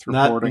not worth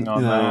reporting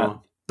on that.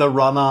 The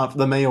runoff,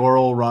 the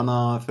mayoral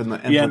runoff, and the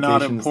implications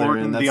not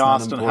important. The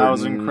Austin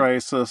housing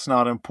crisis,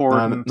 not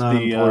important.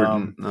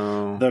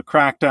 The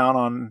crackdown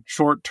on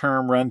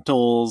short-term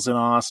rentals in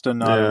Austin,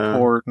 not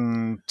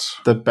important.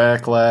 The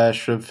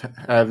backlash of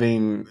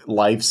having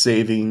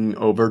life-saving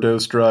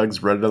overdose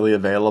drugs readily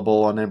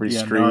available on every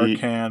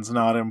street. Narcan's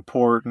not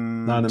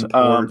important.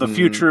 The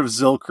future of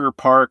Zilker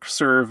Park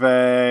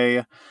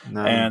survey,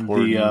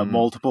 the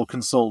multiple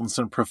consultants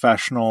and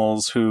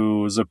professionals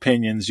whose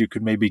opinions you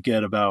could maybe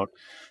get about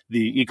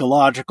the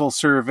ecological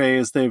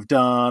surveys they've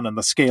done and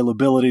the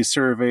scalability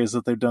surveys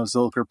that they've done.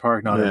 Zilker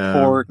Park, not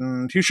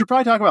important. You should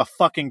probably talk about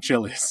fucking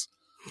Chili's.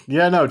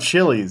 Yeah, no,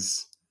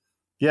 Chili's.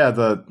 Yeah,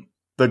 the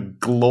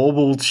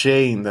global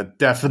chain that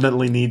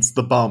definitely needs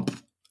the bump.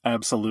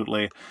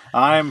 Absolutely.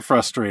 I'm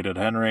frustrated,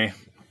 Henry.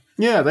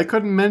 Yeah, they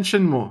couldn't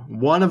mention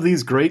one of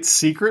these great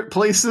secret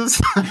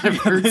places. I've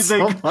heard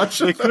so much.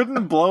 They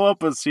couldn't blow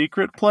up a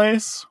secret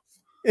place.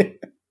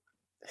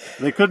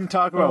 They couldn't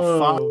talk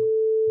about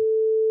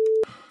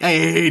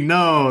Hey,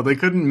 no, they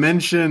couldn't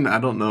mention, I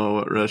don't know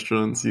what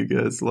restaurants you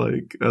guys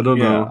like. I don't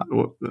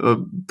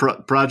know.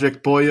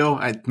 Project Pollo,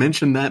 I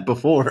mentioned that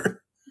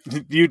before.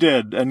 You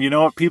did. And you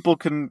know what? People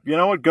can,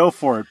 go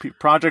for it.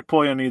 Project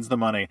Pollo needs the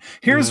money.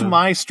 Here's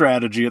my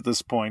strategy at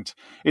this point,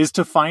 is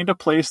to find a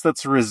place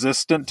that's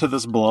resistant to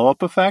this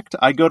blow-up effect.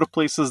 I go to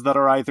places that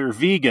are either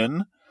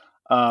vegan,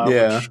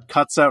 which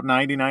cuts out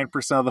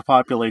 99% of the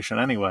population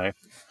anyway,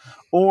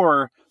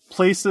 or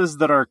places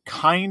that are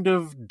kind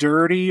of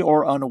dirty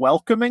or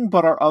unwelcoming,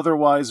 but are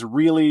otherwise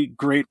really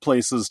great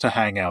places to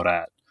hang out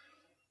at.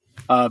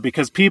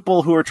 Because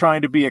people who are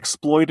trying to be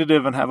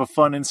exploitative and have a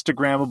fun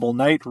Instagrammable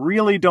night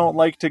really don't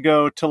like to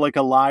go to like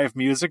a live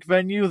music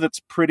venue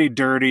that's pretty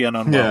dirty and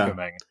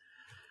unwelcoming.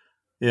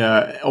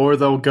 Yeah, or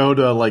they'll go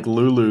to like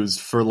Lulu's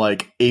for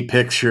like a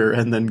picture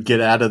and then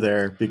get out of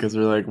there because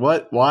they're like,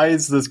 what? Why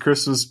is this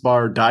Christmas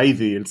bar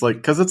divey? It's like,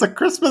 because it's a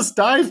Christmas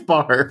dive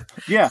bar.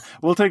 Yeah,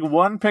 we'll take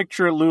one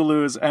picture at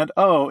Lulu's and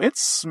it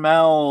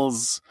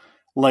smells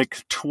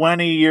like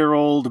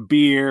 20-year-old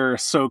beer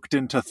soaked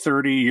into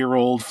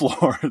 30-year-old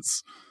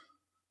floors.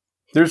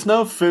 There's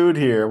no food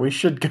here. We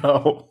should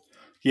go.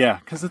 Yeah,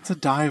 because it's a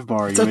dive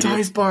bar. It's a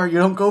dive bar. You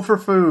don't go for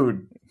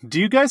food. Do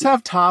you guys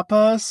have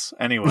tapas?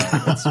 Anyway,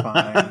 that's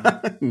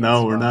fine.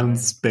 No, we're not in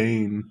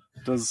Spain.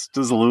 Does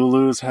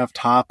Lulu's have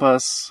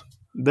tapas?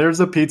 There's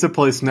a pizza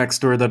place next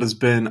door that has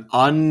been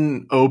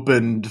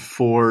unopened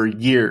for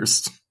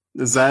years.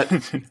 Is that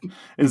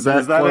does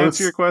that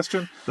answer your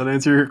question? Does that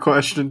answer your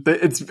question?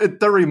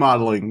 They're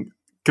remodeling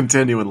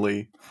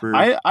continually.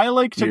 I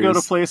like to go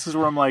to places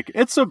where I'm like,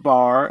 it's a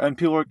bar, and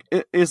people are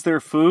like, is there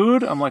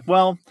food? I'm like,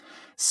 well,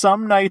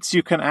 some nights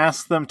you can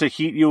ask them to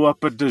heat you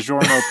up a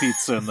DiGiorno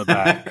pizza in the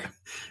back.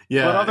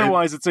 Yeah, but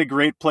otherwise it's a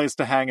great place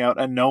to hang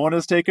out, and no one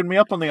has taken me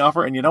up on the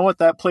offer, and you know what?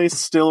 That place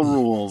still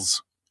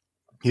rules.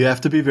 You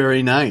have to be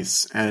very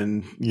nice,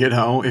 and,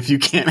 if you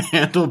can't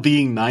handle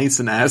being nice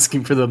and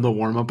asking for them to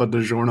warm up a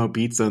DiGiorno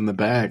pizza in the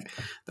back,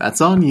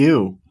 that's on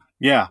you.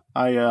 Yeah,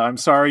 I'm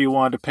sorry you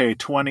wanted to pay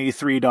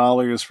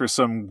 $23 for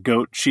some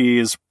goat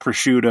cheese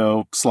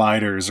prosciutto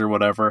sliders or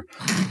whatever.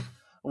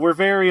 We're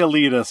very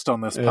elitist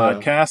on this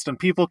podcast, and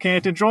people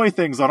can't enjoy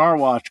things on our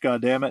watch,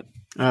 goddammit.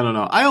 I don't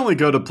know. I only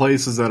go to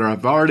places that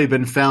have already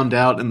been found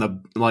out and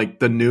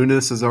the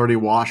newness is already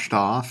washed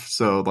off.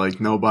 So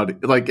nobody,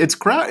 it's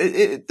crowd.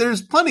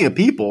 There's plenty of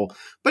people,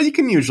 but you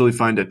can usually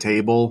find a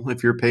table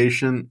if you're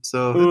patient.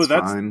 So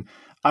that's fine.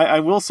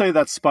 I will say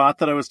that spot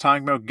that I was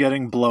talking about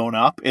getting blown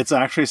up, it's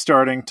actually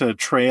starting to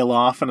trail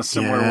off in a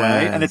similar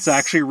way, and it's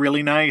actually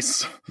really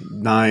nice.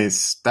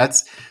 Nice.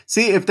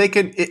 If they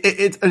can,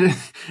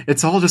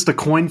 it's all just a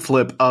coin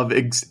flip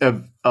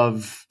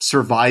of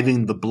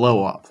surviving the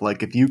blow up.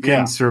 Like if you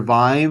can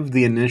survive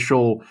the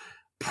initial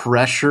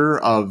pressure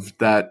of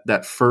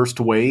that first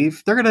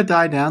wave, they're going to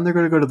die down. They're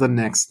going to go to the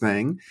next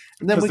thing,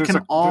 and then we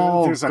can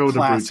all go to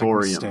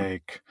Brutorium.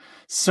 Mistake.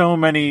 So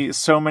many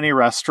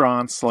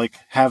restaurants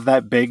have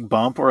that big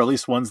bump, or at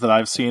least ones that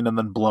I've seen, and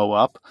then blow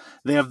up.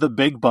 They have the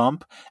big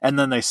bump, and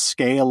then they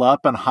scale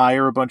up and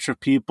hire a bunch of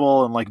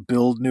people and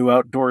build new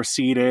outdoor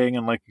seating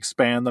and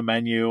expand the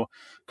menu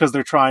because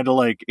they're trying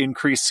to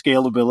increase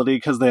scalability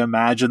because they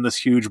imagine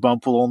this huge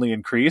bump will only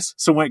increase.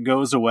 So when it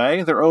goes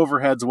away, their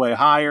overhead's way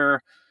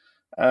higher.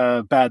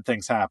 Bad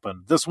things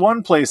happen. This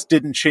one place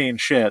didn't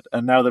change shit,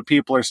 and now that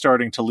people are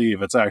starting to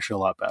leave, it's actually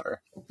a lot better.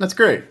 That's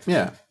great.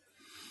 Yeah.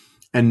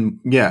 And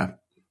I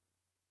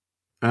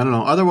don't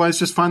know. Otherwise,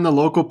 just find the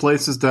local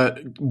places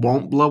that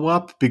won't blow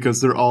up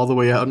because they're all the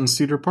way out in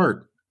Cedar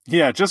Park.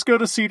 Yeah, just go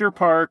to Cedar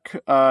Park,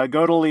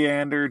 go to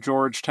Leander,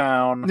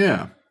 Georgetown.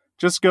 Yeah.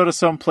 Just go to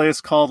some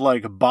place called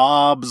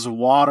Bob's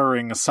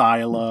Watering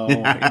Silo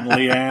in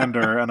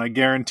Leander, and I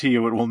guarantee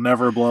you it will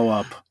never blow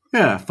up.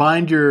 Yeah,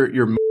 find your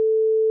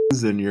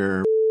and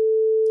your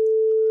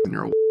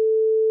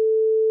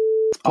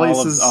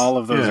places. All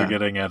of those are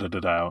getting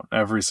edited out.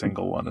 Every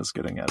single one is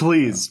getting edited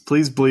Please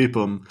bleep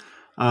them.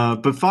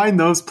 But find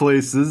those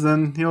places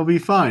and you'll be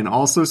fine.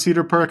 Also,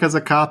 Cedar Park has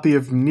a copy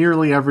of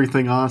nearly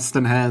everything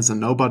Austin has, and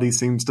nobody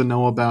seems to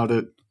know about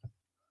it.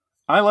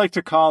 I like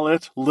to call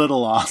it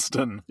Little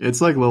Austin.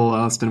 It's like Little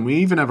Austin. We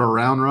even have a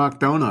Round Rock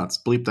Donuts.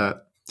 Bleep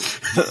that.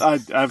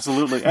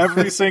 Absolutely.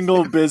 Every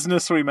single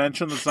business we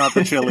mention that's not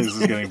the Chili's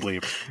is getting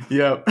bleeped.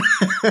 Yep.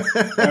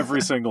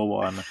 Every single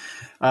one.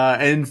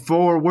 And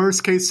for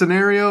worst case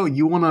scenario,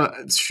 you want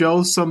to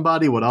show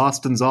somebody what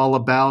Austin's all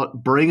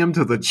about, bring them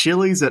to the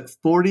Chili's at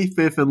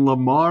 45th and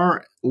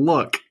Lamar.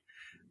 Look,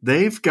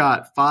 they've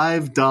got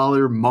 $5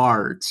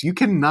 margs. You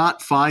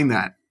cannot find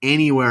that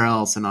anywhere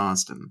else in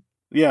Austin.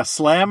 Yeah,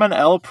 slam an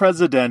El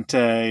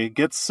Presidente,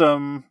 get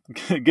some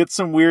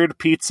weird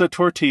pizza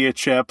tortilla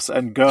chips,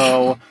 and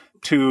go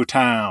to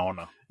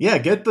town. Yeah,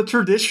 get the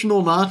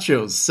traditional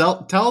nachos.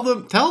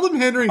 Tell them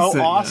Henry sent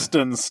you.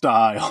 Austin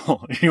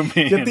style, you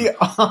mean? Get the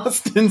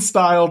Austin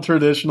style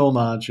traditional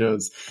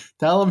nachos.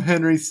 Tell them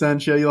Henry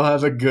sent you. You'll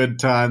have a good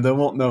time. They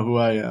won't know who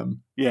I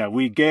am. Yeah,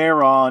 we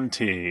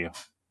guarantee.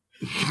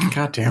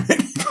 God damn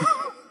it.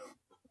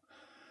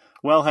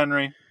 Well,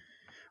 Henry.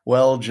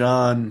 Well,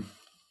 John.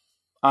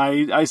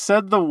 I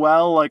said the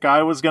like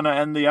I was going to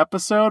end the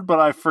episode, but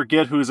I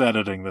forget who's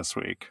editing this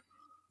week.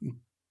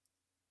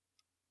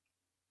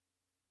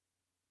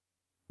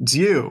 It's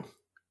you.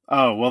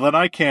 Oh, well then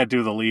I can't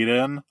do the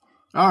lead-in.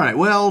 All right,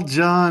 well,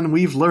 John,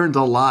 we've learned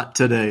a lot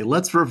today.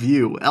 Let's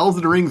review.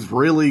 Elden Ring's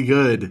really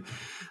good.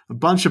 A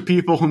bunch of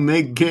people who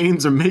make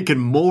games are making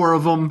more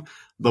of them.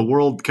 The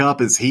World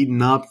Cup is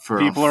heating up for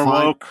People are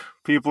woke.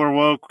 People are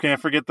woke. Can't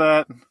forget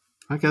that.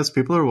 I guess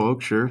people are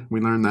woke, sure.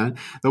 We learned that.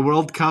 The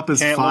World Cup is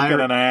Can't look at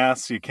an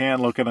ass. You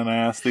can't look at an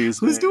ass these days.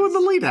 Who's doing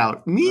the lead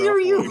out? Me or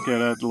you? Look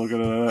at it. Look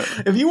at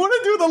it. If you want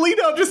to do the lead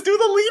out, just do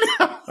the lead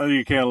out. Oh,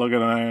 you can't look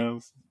at an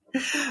ass.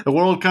 The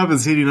World Cup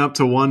is heating up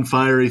to one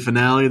fiery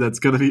finale that's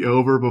going to be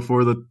over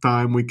before the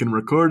time we can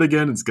record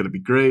again. It's going to be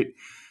great.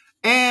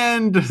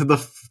 And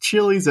the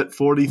Chili's at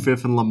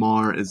 45th and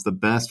Lamar is the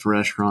best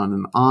restaurant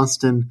in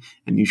Austin,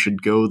 and you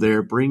should go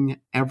there. Bring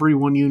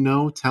everyone you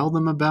know. Tell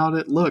them about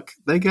it. Look,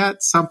 they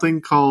got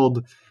something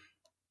called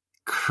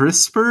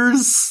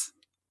Crispers?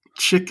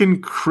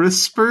 Chicken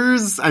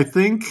Crispers, I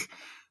think.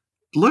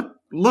 Look,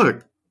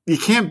 you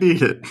can't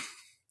beat it.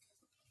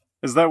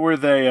 Is that where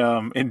they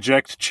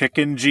inject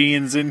chicken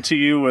genes into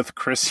you with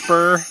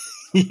CRISPR?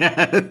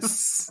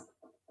 Yes.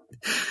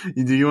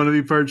 Do you want to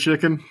be part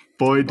chicken?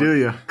 Boy, do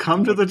you.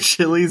 Come to the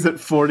Chili's at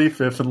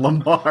 45th and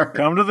Lamar.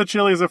 Come to the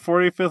Chili's at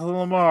 45th and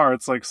Lamar.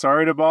 It's like,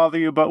 sorry to bother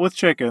you, but with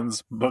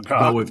chickens.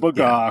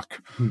 Bagok.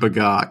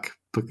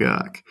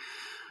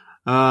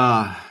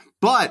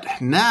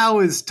 But now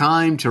is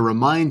time to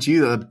remind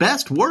you that the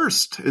best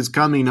worst is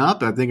coming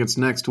up. I think it's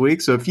next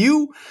week. So if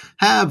you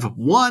have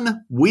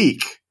 1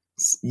 week,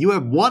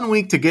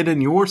 to get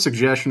in your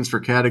suggestions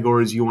for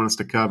categories you want us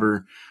to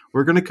cover.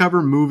 We're going to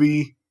cover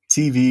movie,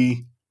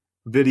 TV,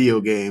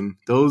 video game.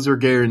 Those are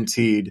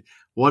guaranteed.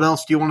 What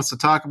else do you want us to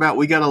talk about?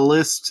 We got a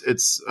list.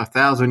 It's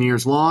 1,000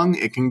 years long.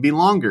 It can be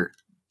longer.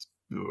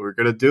 We're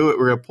going to do it.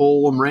 We're going to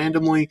pull them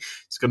randomly.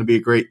 It's going to be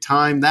a great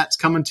time. That's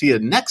coming to you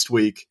next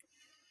week.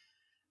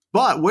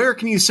 But where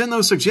can you send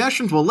those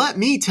suggestions? Well, let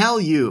me tell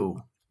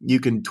you. You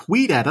can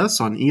tweet at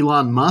us on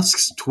Elon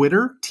Musk's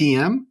Twitter,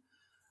 TM,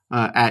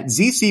 at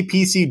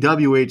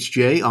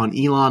ZCPCWHJ on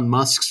Elon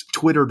Musk's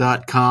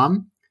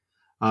Twitter.com.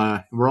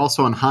 We're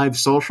also on Hive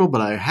Social,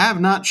 but I have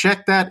not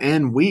checked that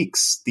in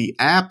weeks. The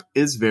app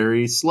is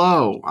very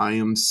slow. I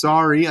am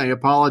sorry. I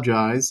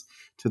apologize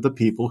to the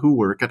people who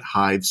work at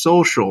Hive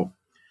Social.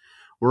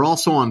 We're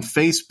also on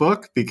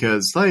Facebook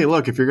because, hey,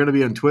 look, if you're going to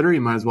be on Twitter,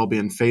 you might as well be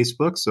on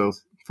Facebook. So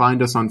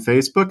find us on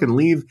Facebook and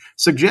leave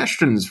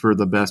suggestions for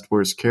the best,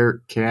 worst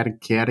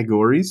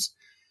categories.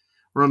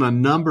 We're on a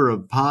number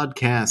of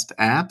podcast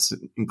apps,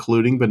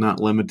 including but not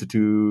limited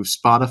to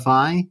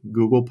Spotify,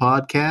 Google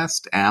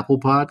Podcast, Apple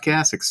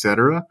Podcasts,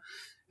 etc.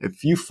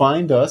 If you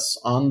find us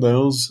on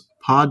those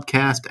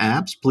podcast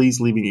apps, please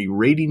leave me a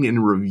rating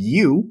and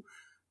review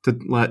to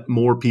let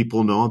more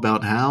people know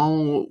about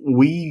how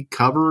we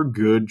cover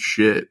good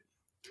shit.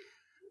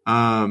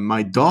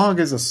 My dog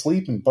is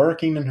asleep and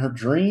barking in her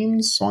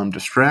dreams, so I'm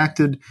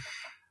distracted.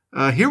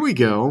 Here we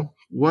go.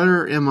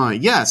 Where am I?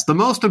 Yes, the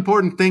most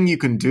important thing you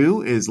can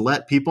do is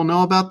let people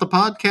know about the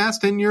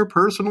podcast in your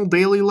personal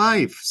daily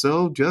life.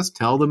 So just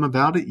tell them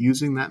about it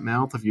using that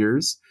mouth of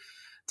yours.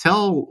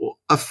 Tell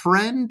a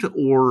friend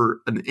or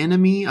an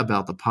enemy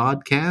about the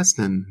podcast,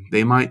 and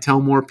they might tell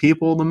more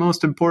people. The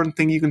most important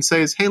thing you can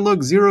say is, hey,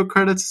 look, Zero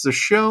Credits is a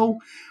show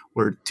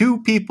where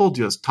two people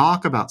just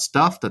talk about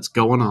stuff that's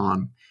going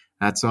on.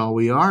 That's all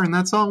we are, and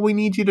that's all we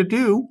need you to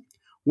do.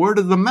 Word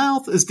of the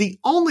mouth is the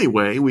only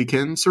way we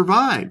can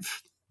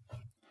survive.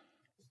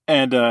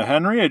 And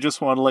Henry, I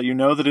just want to let you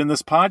know that in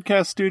this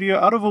podcast studio,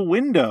 out of a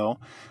window,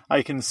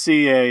 I can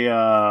see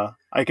a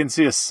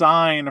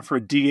sign for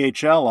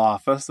DHL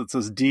office that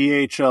says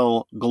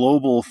DHL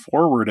Global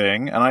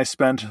Forwarding, and I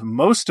spent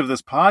most of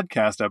this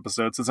podcast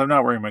episode, since I'm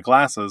not wearing my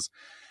glasses,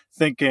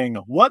 thinking,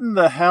 what in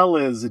the hell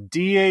is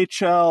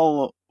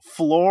DHL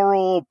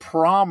Floral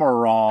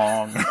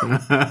Promerong?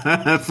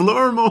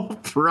 Floral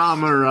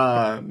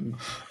Promerong.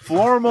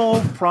 Floral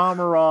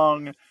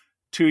Promerong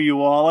to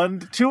you all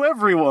and to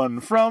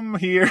everyone from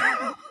here.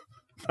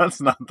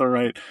 That's not the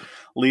right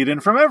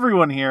lead-in. From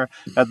everyone here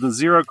at the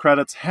Zero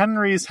Credits,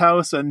 Henry's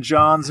house, and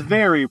John's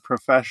very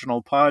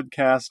professional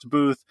podcast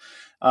booth.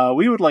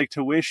 We would like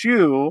to wish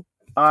you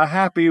a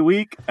happy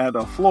week and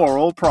a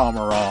floral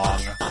promerong.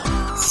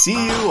 See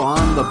you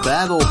on the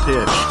battle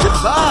pitch.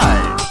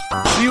 Goodbye.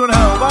 See you in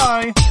hell.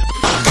 Bye.